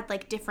 but they had,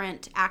 like,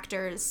 different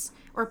actors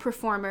or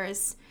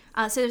performers.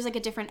 So there's, like,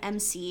 a different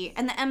MC.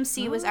 And the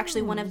MC was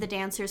actually one of the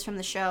dancers from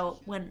the show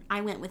when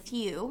I went with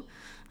you.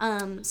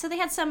 So they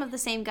had some of the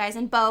same guys,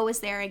 and Bo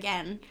was there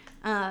again,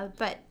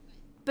 but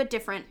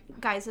different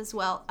guys as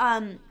well.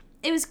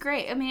 It was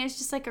great. I mean, it's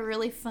just, like, a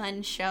really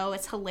fun show.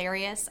 It's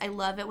hilarious. I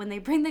love it when they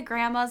bring the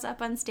grandmas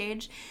up on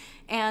stage,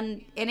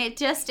 and it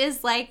just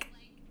is, like,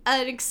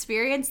 an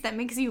experience that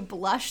makes you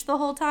blush the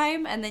whole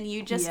time, and then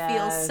you just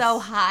feel so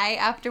high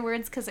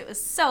afterwards because it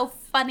was so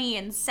funny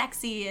and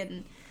sexy.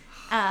 And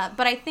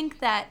but I think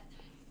that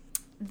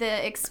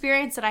the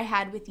experience that I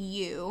had with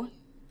you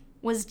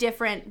was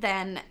different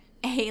than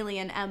Haley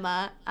and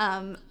Emma.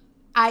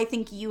 I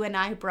think you and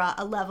I brought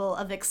a level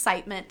of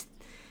excitement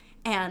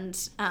and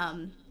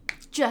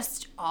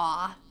just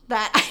awe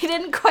that I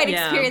didn't quite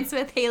experience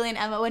with Haley and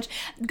Emma, which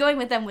going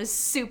with them was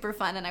super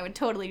fun, and I would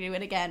totally do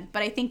it again.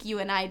 But I think you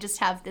and I just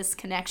have this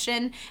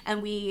connection,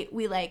 and we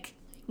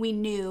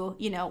knew,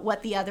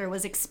 what the other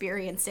was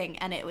experiencing,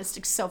 and it was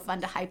just so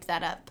fun to hype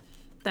that up.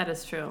 That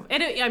is true.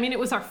 And it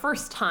was our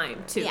first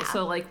time too. Yeah.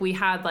 So, like, we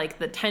had, like,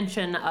 the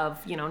tension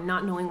of,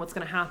 not knowing what's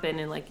going to happen,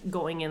 and, like,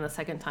 going in the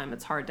second time,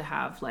 it's hard to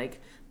have,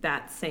 like,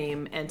 that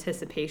same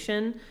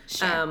anticipation.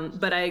 Sure.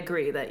 But I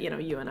agree that,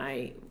 you and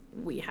I,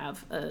 we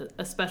have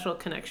a special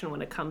connection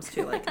when it comes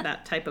to, like,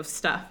 that type of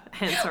stuff,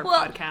 hence our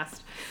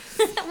podcast.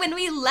 When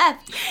we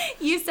left,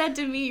 you said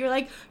to me, you're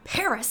like,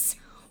 Paris,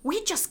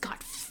 we just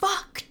got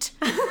fucked.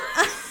 And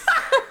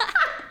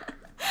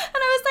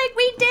I was like,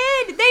 we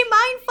did. They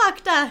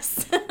mind-fucked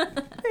us.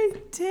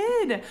 They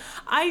did.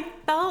 I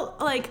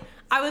felt like,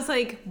 I was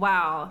like,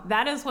 wow,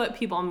 that is what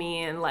people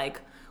mean, like,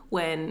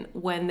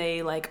 when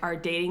they like are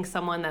dating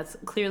someone that's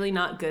clearly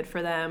not good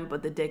for them,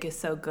 but the dick is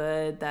so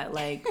good that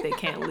like they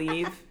can't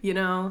leave, you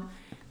know,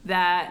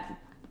 that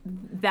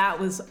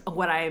was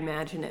what I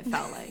imagine it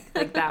felt like.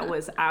 Like that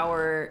was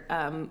our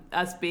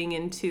us being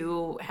in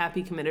 2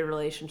 happy committed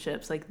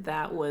relationships. Like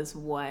that was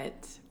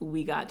what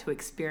we got to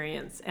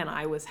experience, and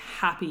I was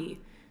happy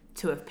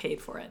to have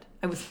paid for it.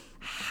 I was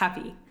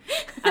happy.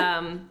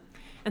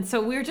 And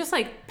so we were just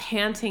like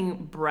panting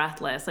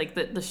breathless. Like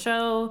the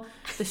show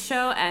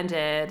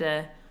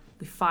ended,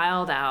 we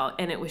filed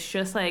out, and it was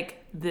just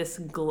like this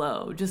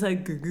glow, just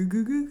like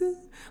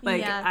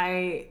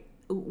like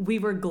we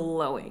were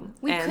glowing.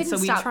 We couldn't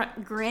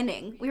stop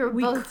grinning. We were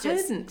both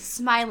just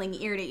smiling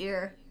ear to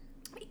ear.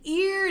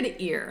 Ear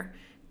to ear.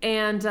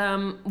 And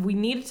we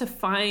needed to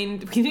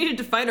find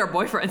our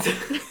boyfriends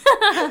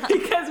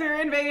because we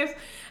were in Vegas,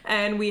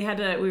 and we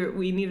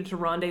needed to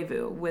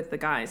rendezvous with the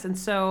guys. And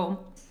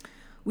so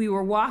we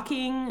were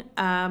walking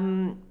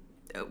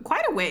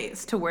quite a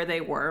ways to where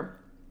they were.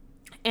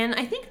 And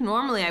I think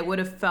normally I would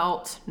have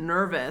felt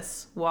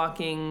nervous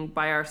walking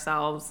by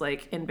ourselves,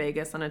 like in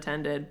Vegas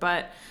unattended,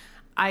 but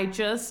I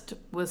just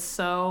was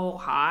so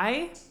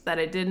high that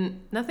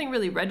nothing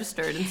really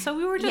registered. And so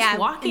we were just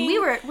walking.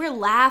 And we're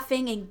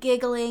laughing and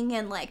giggling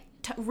and like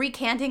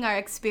recanting our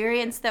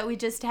experience that we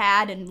just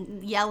had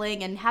and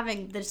yelling and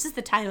having just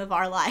the time of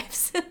our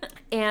lives.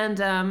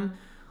 And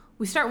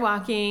we start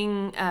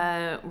walking,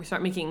 we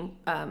start making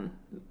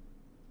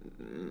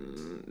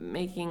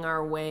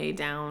our way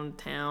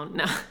downtown.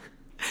 No.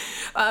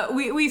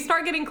 We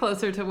start getting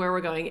closer to where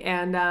we're going.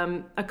 And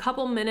a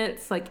couple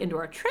minutes like into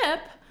our trip,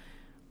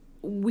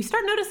 we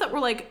start notice that we're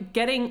like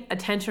getting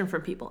attention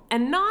from people,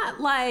 and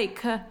not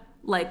like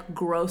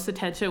gross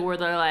attention where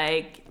they're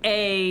like,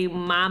 "Hey,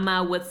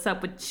 mama, what's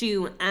up with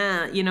you?"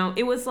 You know,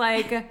 it was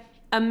like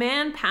a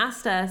man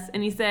passed us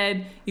and he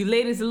said, "You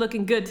ladies are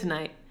looking good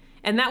tonight."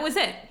 And that was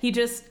it. He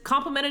just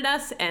complimented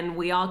us, and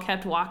we all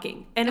kept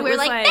walking. And it we were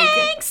was like,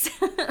 "Thanks."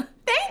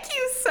 Thank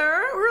you,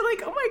 sir. We were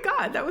like, "Oh my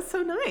God, that was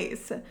so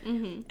nice."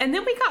 Mm-hmm. And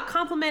then we got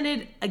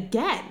complimented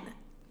again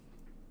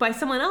by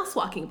someone else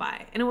walking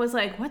by. And it was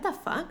like, what the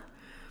fuck?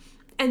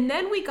 And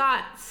then we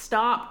got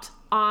stopped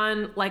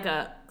on like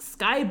a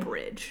sky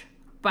bridge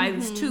by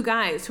these 2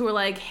 guys who were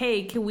like,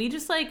 "Hey, can we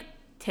just like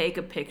take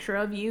a picture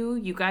of you?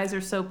 You guys are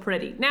so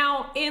pretty."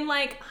 Now, in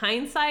like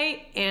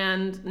hindsight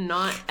and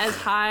not as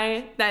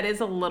high, that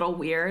is a little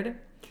weird.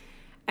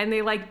 And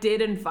they like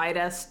did invite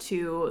us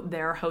to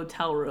their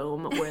hotel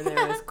room where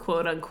there was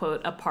quote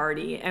unquote a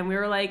party. And we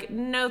were like,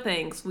 "No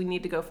thanks, we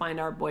need to go find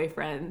our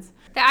boyfriends."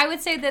 I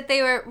would say that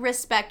they were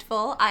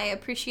respectful. I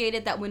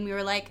appreciated that when we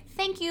were like,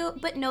 "Thank you,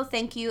 but no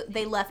thank you,"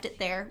 they left it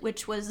there,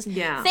 which was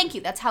thank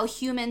you. That's how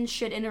humans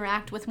should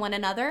interact with one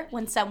another.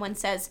 When someone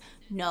says,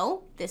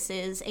 "No, this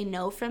is a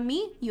no from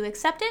me," you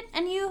accept it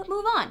and you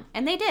move on.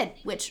 And they did,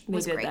 which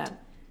was great.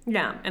 That.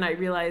 Yeah, and I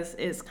realize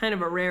is kind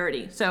of a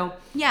rarity. So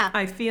yeah,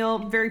 I feel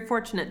very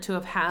fortunate to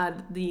have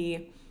had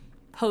the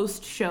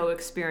post-show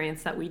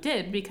experience that we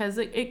did, because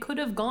it could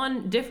have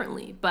gone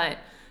differently. But,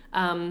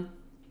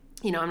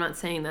 you know, I'm not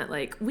saying that,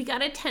 like, we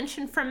got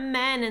attention from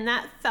men and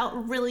that felt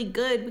really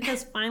good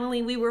because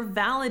finally we were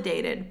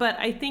validated. But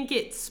I think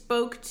it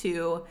spoke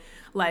to,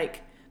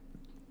 like,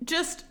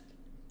 just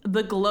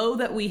the glow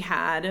that we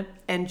had,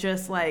 and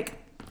just, like,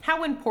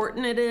 how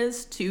important it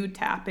is to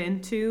tap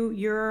into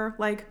your,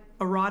 like,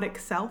 erotic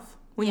self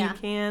when you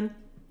can,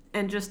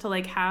 and just to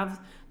like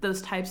have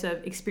those types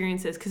of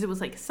experiences, because it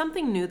was like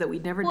something new that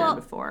we'd never done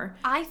before.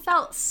 I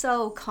felt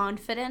so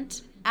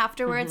confident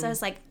afterwards. Mm-hmm. I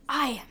was like,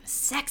 I am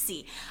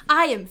sexy,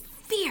 I am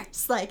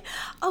fierce, like,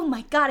 oh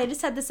my God, I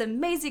just had this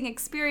amazing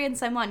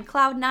experience, I'm on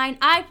cloud 9,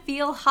 I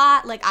feel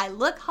hot, like I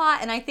look hot.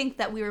 And I think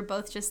that we were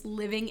both just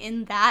living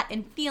in that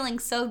and feeling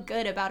so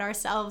good about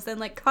ourselves and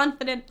like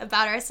confident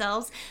about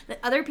ourselves that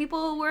other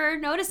people were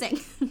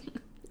noticing.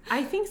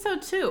 I think so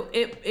too.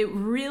 It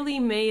really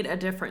made a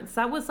difference.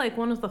 That was like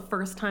one of the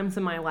first times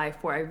in my life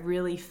where I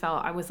really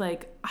felt, I was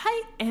like,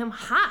 I am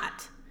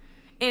hot.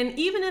 And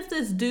even if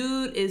this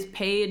dude is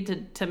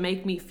paid to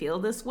make me feel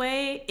this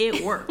way,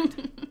 it worked.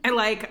 And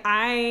like,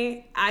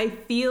 I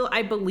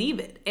believe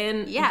it.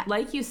 And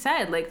like you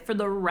said, like for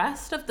the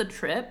rest of the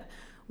trip,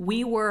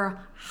 we were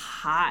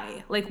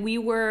high. Like we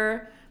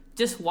were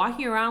just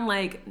walking around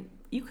like,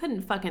 you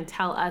couldn't fucking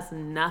tell us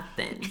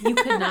nothing. You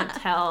could not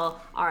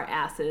tell our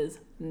asses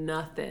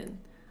nothing.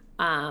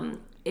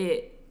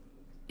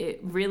 It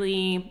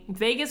really,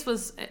 Vegas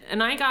was,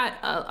 and I got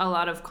a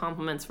lot of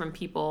compliments from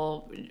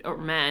people, or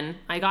men.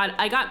 I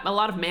got a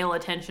lot of male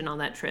attention on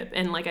that trip,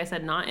 and like I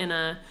said, not in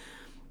a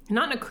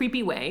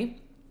creepy way.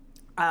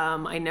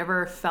 I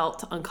never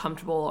felt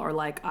uncomfortable or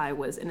like I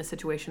was in a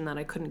situation that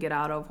I couldn't get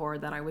out of, or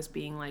that I was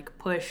being like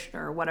pushed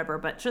or whatever,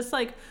 but just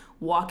like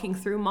walking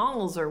through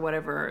malls or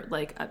whatever,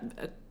 like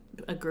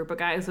a group of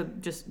guys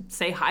would just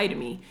say hi to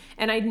me.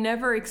 And I'd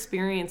never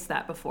experienced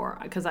that before,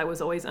 because I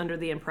was always under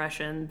the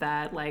impression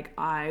that like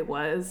I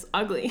was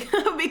ugly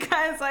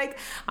because like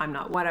I'm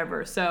not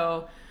whatever.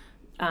 So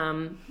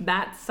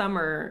that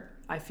summer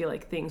I feel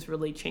like things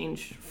really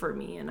changed for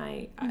me, and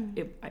I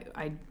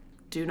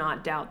do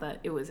not doubt that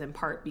it was in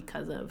part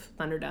because of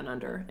Thunder Down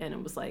Under. And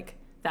it was like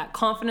that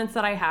confidence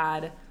that I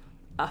had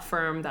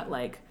affirmed that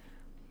like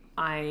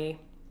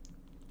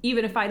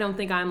even if I don't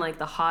think I'm like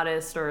the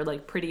hottest or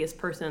like prettiest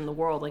person in the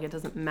world, like it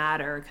doesn't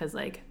matter, because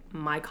like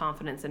my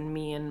confidence in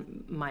me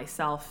and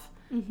myself,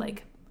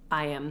 like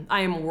I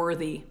am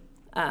worthy.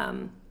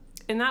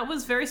 And that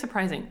was very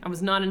surprising. I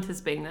was not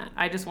anticipating that.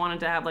 I just wanted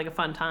to have like a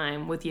fun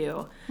time with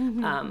you.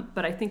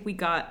 But I think we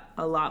got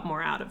a lot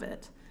more out of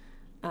it.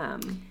 I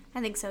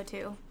think so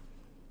too.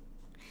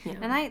 Yeah.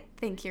 And I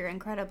think you're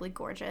incredibly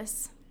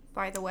gorgeous,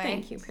 by the way.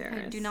 Thank you,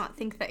 Paris. I do not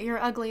think that you're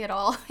ugly at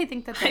all. I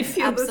think that that's I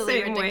feel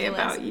absolutely the same ridiculous.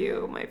 way about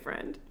you, my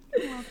friend.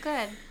 Well,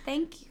 good.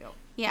 Thank you.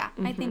 Yeah,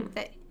 I think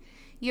that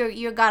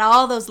you got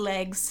all those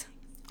legs.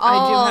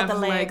 All I do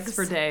have the legs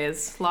for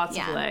days. Lots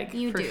of leg,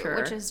 you for do, sure.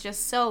 which is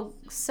just so,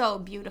 so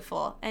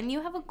beautiful. And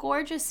you have a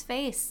gorgeous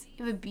face.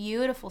 You have a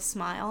beautiful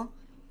smile.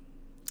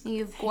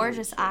 You have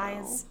gorgeous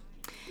eyes.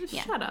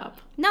 Yeah. Shut up.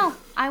 No,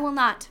 I will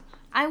not.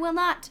 I will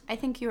not. I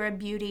think you're a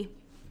beauty.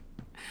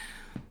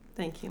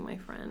 Thank you, my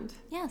friend.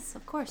 Yes,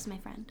 of course, my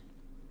friend.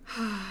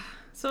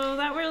 So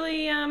that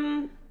really,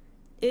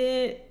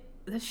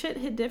 that shit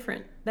hit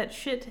different. That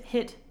shit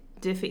hit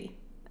diffy.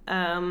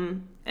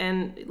 And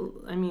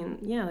I mean,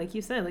 yeah, like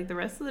you said, like the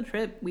rest of the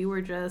trip, we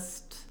were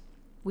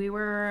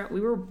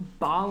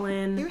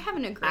balling. We were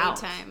having a great out.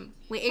 time.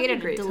 We ate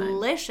at a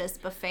delicious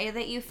buffet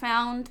that you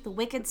found, the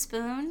Wicked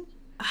Spoon.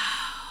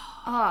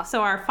 Oh.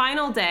 So our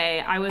final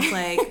day, I was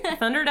like,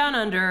 Thunder Down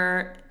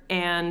Under,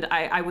 and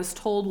I was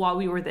told while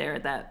we were there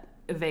that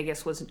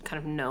Vegas was kind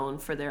of known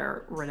for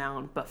their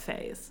renowned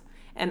buffets.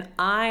 And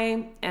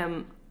I'm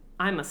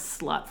a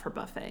slut for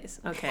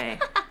buffets, okay?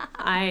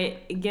 I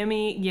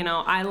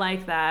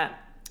like that.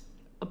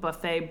 A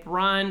buffet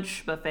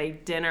brunch,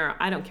 buffet dinner,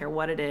 I don't care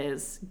what it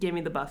is, give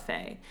me the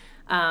buffet.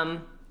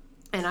 And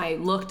I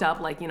looked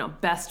up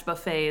best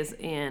buffets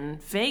in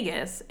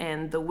Vegas,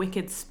 and the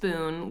Wicked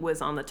Spoon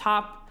was on the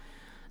top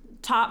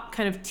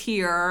kind of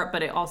tier,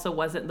 but it also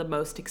wasn't the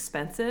most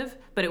expensive,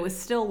 but it was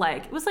still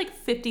like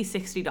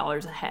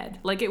 $50-$60 a head.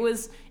 Like it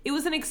was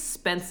an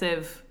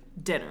expensive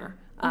dinner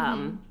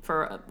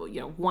for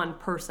one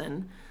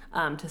person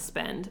to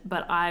spend,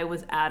 but I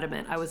was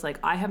adamant. I was like,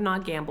 I have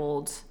not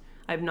gambled.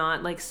 I've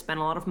not spent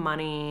a lot of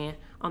money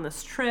on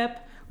this trip.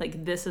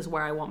 Like, this is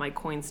where I want my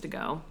coins to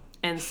go.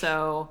 And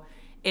so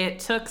it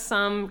took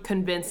some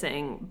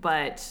convincing,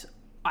 but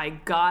I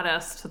got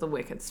us to the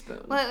Wicked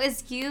Spoon. Well, it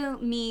was you,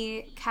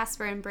 me,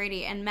 Casper, and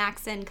Brady, and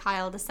Max and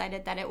Kyle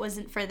decided that it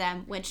wasn't for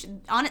them, which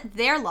on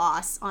their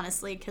loss,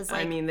 honestly, because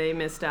they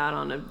missed out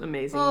on an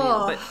amazing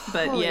meal,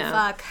 but holy yeah,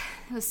 fuck,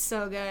 it was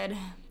so good.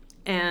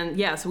 And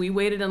yeah, so we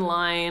waited in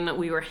line.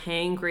 We were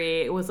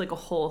hangry. It was like a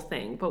whole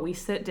thing. But we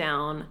sit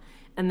down,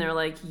 and they're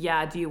like,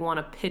 "Yeah, do you want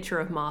a pitcher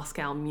of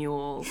Moscow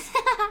Mules?"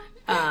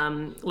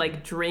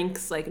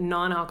 Drinks,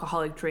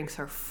 non-alcoholic drinks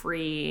are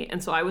free.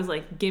 And so I was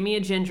like, "Give me a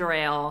ginger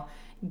ale,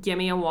 give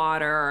me a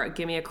water,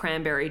 give me a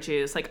cranberry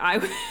juice." I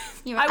was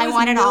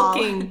want it all.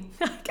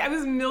 I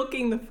was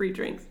milking the free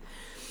drinks.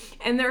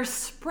 And their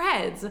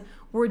spreads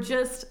were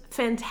just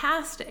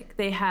fantastic.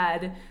 They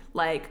had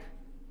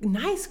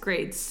nice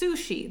grade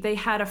sushi. They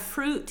had a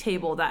fruit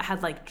table that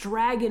had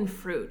dragon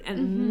fruit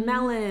and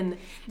melon.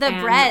 The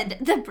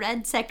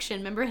bread section.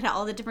 Remember, it had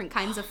all the different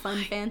kinds of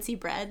fun, fancy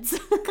breads.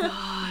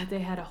 God, they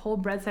had a whole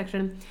bread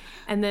section.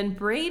 And then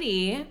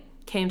Brady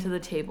came to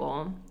the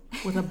table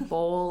with a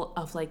bowl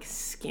of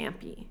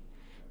scampi.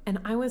 And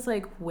I was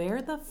like,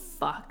 where the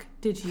fuck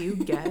did you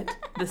get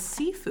the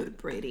seafood,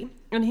 Brady?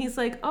 And he's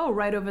like, oh,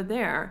 right over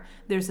there.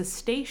 There's a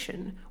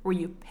station where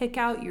you pick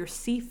out your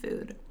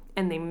seafood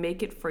and they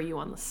make it for you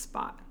on the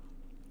spot.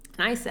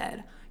 And I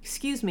said,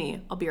 excuse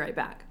me, I'll be right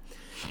back.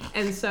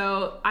 And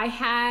so I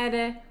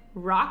had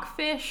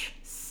rockfish,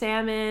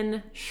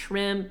 salmon,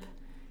 shrimp.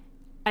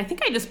 I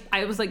think I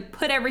was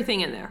put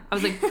everything in there. I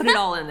was put it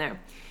all in there.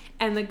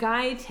 And the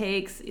guy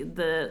takes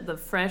the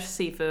fresh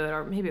seafood,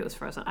 or maybe it was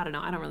frozen, I don't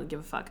know, I don't really give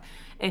a fuck.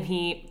 And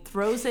he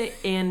throws it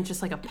in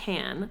just a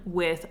pan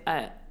with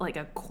a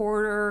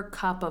quarter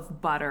cup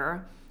of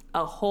butter,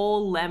 a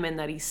whole lemon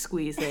that he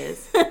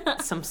squeezes,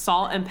 some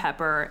salt and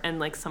pepper,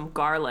 and some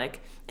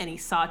garlic, and he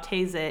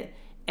sautés it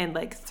and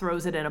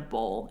throws it in a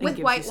bowl and with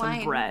gives white you some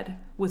wine. bread.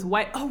 With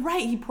white, oh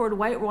right, he poured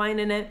white wine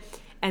in it,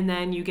 and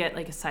then you get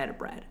a side of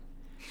bread.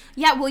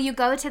 Yeah, well, you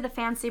go to the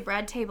fancy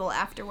bread table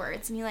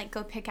afterwards, and you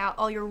go pick out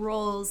all your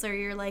rolls or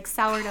your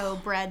sourdough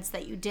breads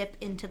that you dip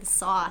into the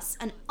sauce,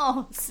 and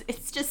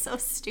it's just so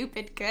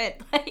stupid good.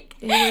 It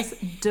was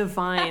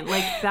divine.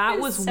 That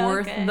was so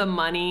worth good. the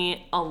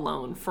money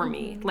alone for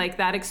me.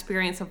 That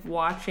experience of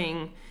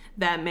watching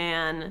that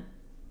man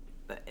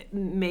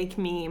make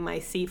me my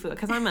seafood,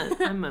 because I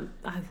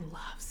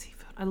love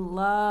seafood. I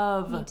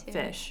love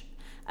fish.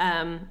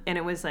 And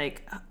it was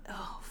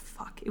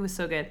it was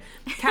so good.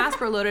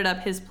 Casper loaded up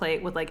his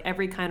plate with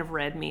every kind of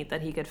red meat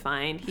that he could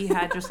find. He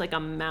had just a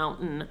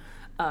mountain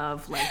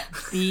of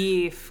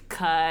beef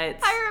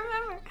cuts. I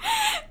remember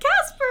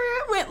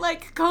Casper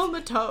went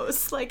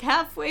comatose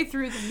halfway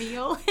through the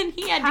meal, and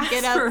he had to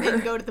get up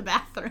and go to the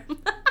bathroom.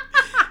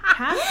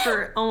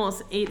 Casper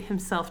almost ate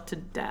himself to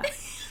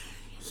death.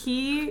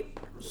 He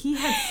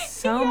had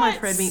so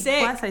much red meat. sick.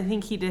 Plus, I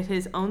think he did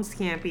his own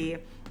scampi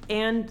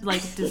and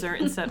like dessert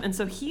and stuff. And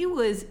so he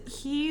was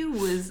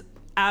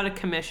out of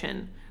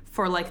commission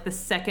for like the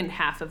second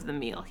half of the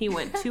meal. He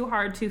went too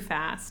hard, too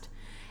fast,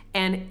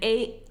 and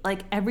ate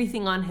like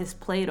everything on his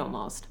plate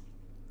almost.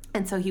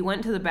 And so he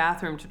went to the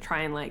bathroom to try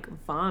and like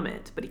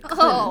vomit, but he couldn't.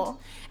 Oh.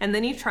 And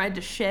then he tried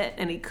to shit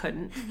and he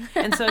couldn't.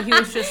 And so he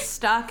was just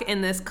stuck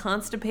in this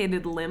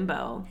constipated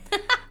limbo.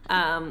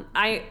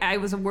 I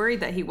was worried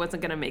that he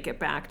wasn't going to make it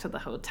back to the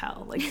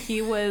hotel. Like,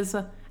 he was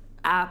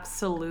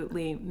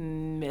absolutely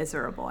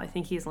miserable. I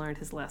think he's learned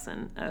his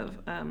lesson of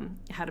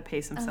how to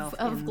pace himself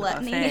of in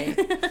gluttony.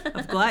 the buffet.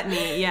 Of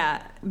gluttony,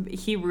 yeah.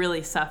 He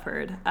really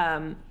suffered.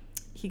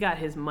 He got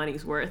his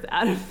money's worth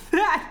out of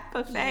that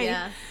buffet.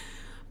 Yeah.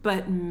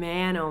 But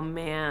man, oh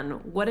man,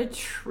 what a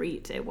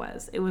treat it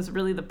was. It was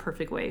really the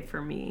perfect way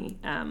for me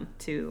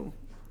to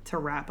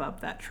wrap up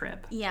that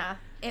trip. Yeah,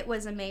 it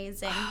was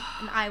amazing.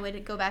 And I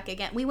would go back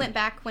again. We went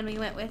back when we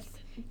went with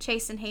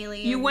Chase and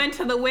Haley. You went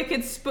to the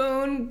Wicked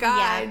Spoon?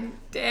 God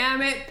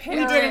damn it,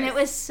 Paris. We did, and it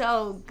was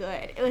so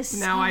good. It was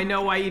Now I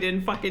know why you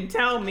didn't fucking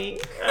tell me.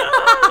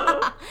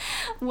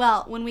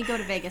 Well, when we go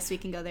to Vegas, we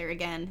can go there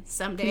again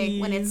someday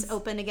when it's Please.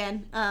 open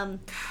again.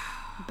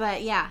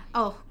 But yeah,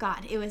 oh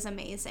God, it was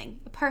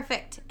amazing.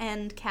 Perfect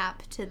end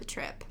cap to the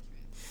trip.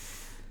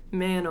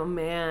 Man, oh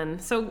man.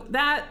 So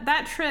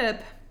that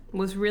trip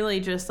was really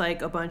just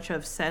like a bunch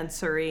of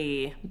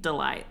sensory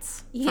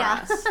delights for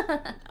Yeah.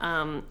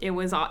 us.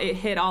 It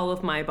hit all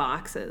of my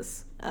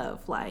boxes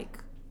of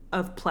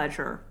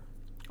pleasure.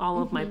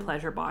 All of my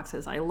pleasure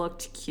boxes. I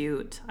looked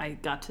cute. I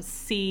got to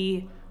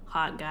see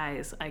hot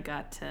guys. I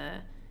got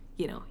to,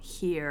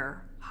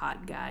 hear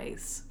hot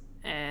guys.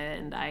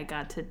 And I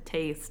got to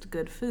taste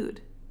good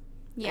food.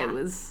 Yeah.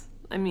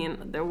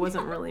 There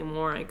wasn't really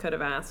more I could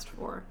have asked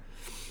for.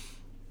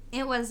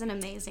 It was an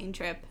amazing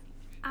trip.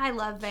 I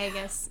love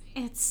Vegas.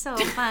 It's so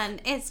fun.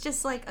 It's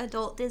just like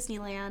adult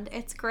Disneyland.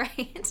 It's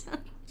great.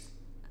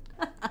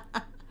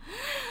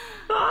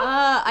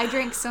 I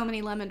drank so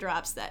many lemon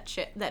drops that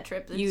trip.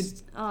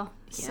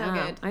 So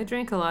good. I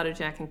drank a lot of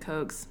Jack and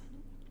Cokes.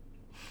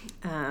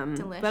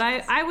 Delicious. But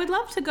I would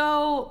love to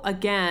go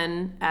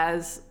again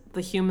as the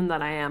human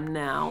that I am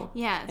now.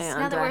 Yes, and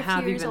now that we're a few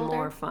have years even older.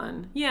 more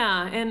fun.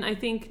 Yeah, and I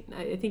think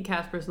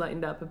Casper's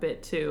lightened up a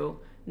bit too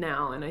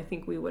now, and I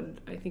think we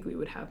would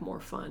have more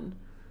fun.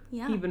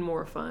 Yeah. Even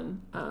more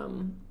fun.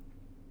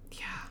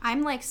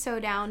 I'm like so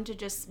down to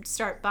just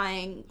start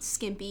buying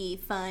skimpy,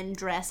 fun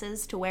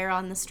dresses to wear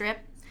on the strip.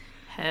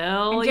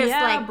 Hell And just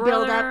yeah, like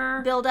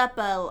brother. build up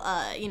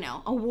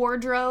a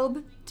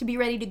wardrobe to be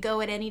ready to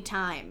go at any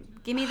time.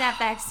 Give me that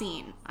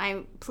vaccine.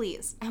 I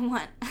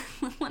want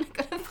to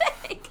go to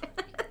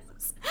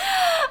Vegas.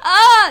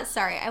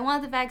 Sorry. I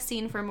want the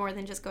vaccine for more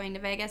than just going to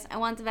Vegas. I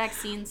want the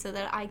vaccine so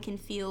that I can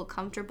feel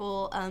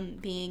comfortable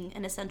being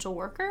an essential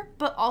worker.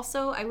 But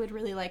also, I would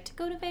really like to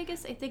go to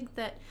Vegas. I think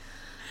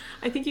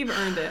you've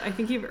earned it. I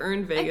think you've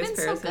earned Vegas, been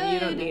so Paris, and you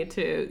don't good. need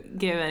to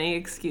give any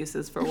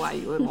excuses for why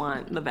you would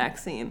want the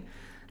vaccine.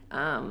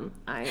 I've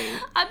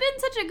been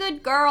such a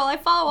good girl. I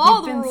follow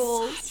all the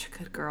rules. Such a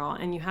good girl,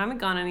 and you haven't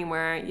gone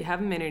anywhere. You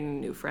haven't made any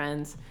new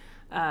friends.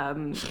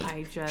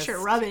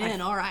 Sure, rub it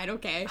in. All right,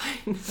 okay.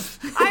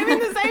 I'm in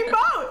the same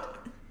boat.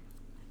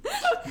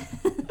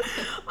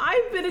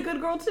 I've been a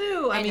good girl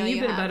too. I mean, know you've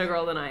you been have. a better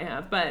girl than I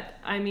have, but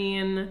I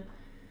mean,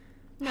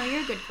 No,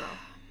 you're a good girl.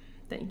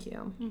 thank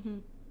you. Mm-hmm.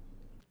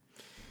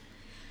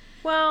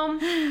 Well,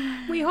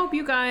 we hope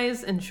you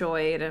guys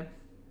enjoyed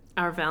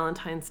our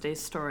Valentine's Day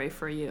story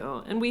for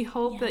you. And we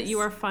hope that you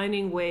are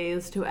finding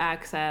ways to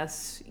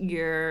access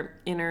your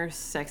inner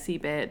sexy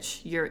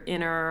bitch, your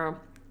inner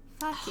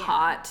Fuck yeah.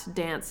 hot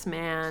dance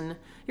man,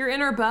 your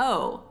inner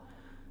beau.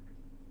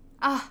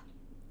 Ah,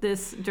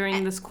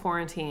 During this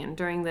quarantine,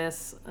 during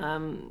this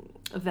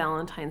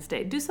Valentine's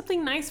Day. Do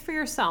something nice for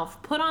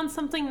yourself. Put on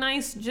something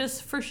nice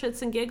just for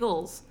shits and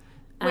giggles.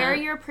 wear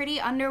your pretty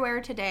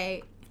underwear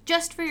today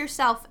just for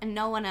yourself and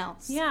no one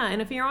else. Yeah,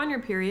 and if you're on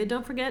your period,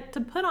 don't forget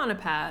to put on a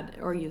pad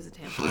or use a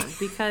tampon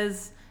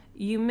because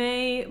you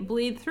may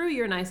bleed through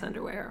your nice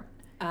underwear.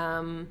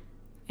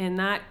 And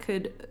that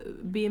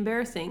could be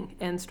embarrassing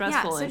and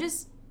stressful. Yeah, so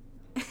just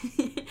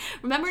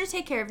remember to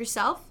take care of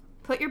yourself.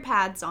 Put your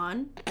pads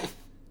on.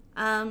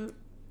 And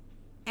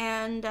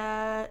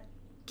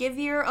give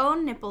your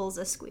own nipples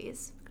a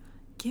squeeze.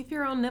 Give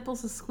your own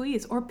nipples a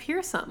squeeze or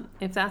pierce them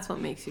if that's what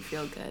makes you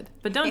feel good.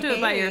 But don't do it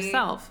by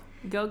yourself.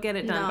 Go get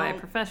it done by a No.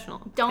 professional.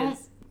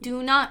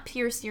 Do not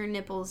pierce your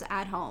nipples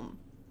at home.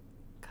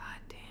 God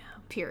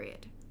damn.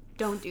 Period.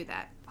 Don't do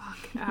that.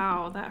 Fuck.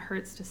 Ow, that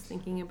hurts just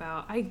thinking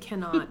about. I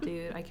cannot,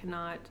 dude. I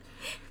cannot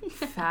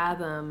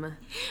fathom.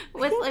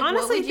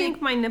 Honestly,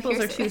 think my nipples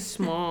are too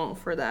small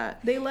for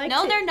that. They like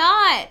No, to, they're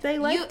not. They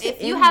like to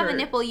if you have a invert.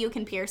 nipple, you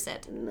can pierce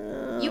it.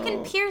 No. You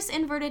can pierce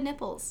inverted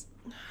nipples.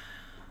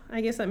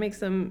 I guess that makes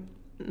them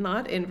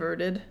not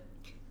inverted.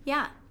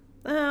 Yeah.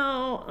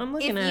 Oh, I'm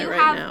looking If at it you right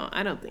have now.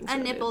 I don't think so. A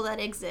dude. nipple that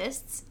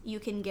exists, you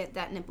can get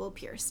that nipple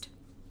pierced.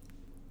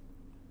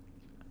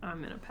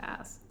 I'm gonna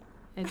pass.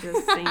 It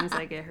just seems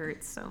like it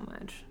hurts so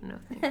much. No,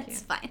 thank you.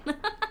 It's fine.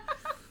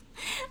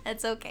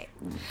 It's okay.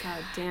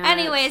 God damn it.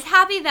 Anyways,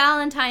 happy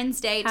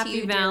Valentine's Day to you, Happy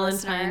dear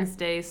Valentine's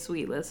listener. Day,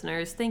 sweet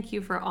listeners. Thank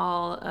you for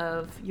all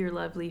of your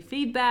lovely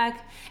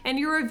feedback and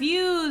your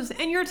reviews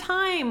and your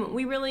time.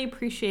 We really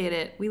appreciate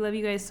it. We love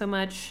you guys so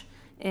much.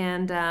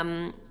 And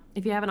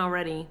if you haven't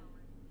already,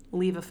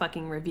 leave a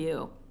fucking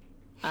review.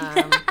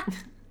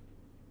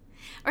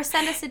 Or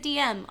send us a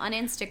DM on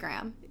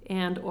Instagram.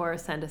 Or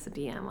send us a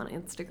DM on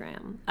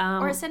Instagram.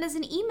 Or send us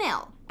an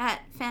email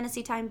at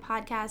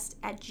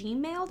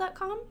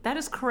fantasytimepodcast@gmail.com. That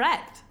is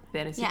correct.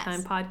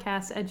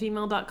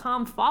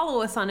 fantasytimepodcast@gmail.com.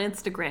 Follow us on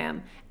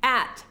Instagram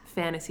at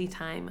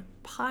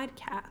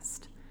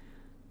fantasytimepodcast.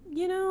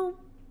 You know,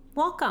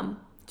 welcome.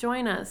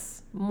 Join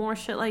us. More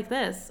shit like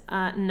this.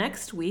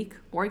 Next week,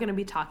 we're going to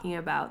be talking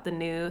about the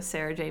new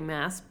Sarah J.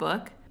 Maas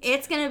book.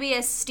 It's going to be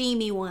a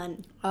steamy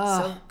one.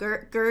 So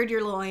gird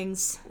your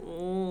loins.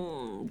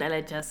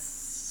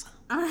 Delicious.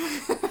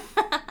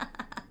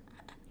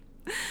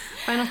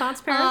 Final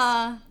thoughts,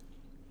 Paris?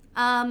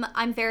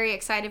 I'm very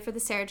excited for the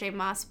Sarah J.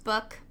 Maas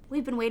book.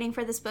 We've been waiting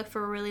for this book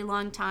for a really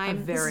long time.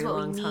 A very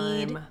long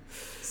time.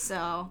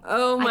 So,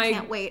 oh my I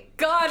can't wait.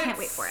 God, can't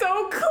wait it's for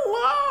so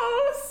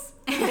close.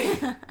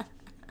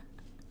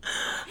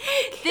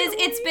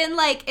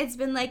 It's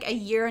been like a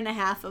year and a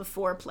half of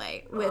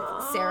foreplay with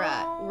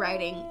Sarah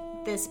writing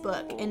this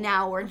book, and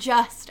now we're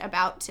just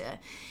about to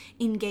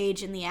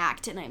engage in the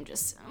act, and I'm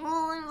so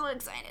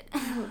excited.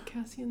 I love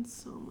Cassian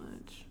so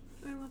much.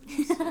 I love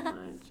him so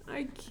much.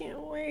 I can't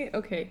wait.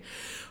 Okay.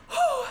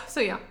 So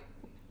yeah,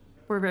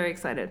 we're very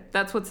excited.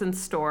 That's what's in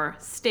store.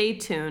 Stay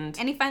tuned.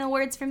 Any final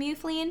words from you,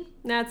 Flean?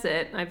 That's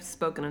it. I've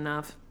spoken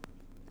enough.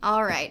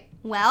 All right.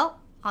 Well,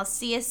 I'll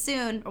see you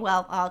soon.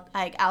 Well,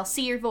 I'll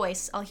see your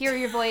voice. I'll hear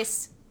your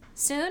voice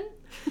soon.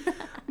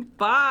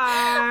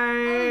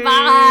 Bye.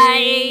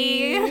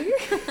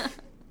 Bye.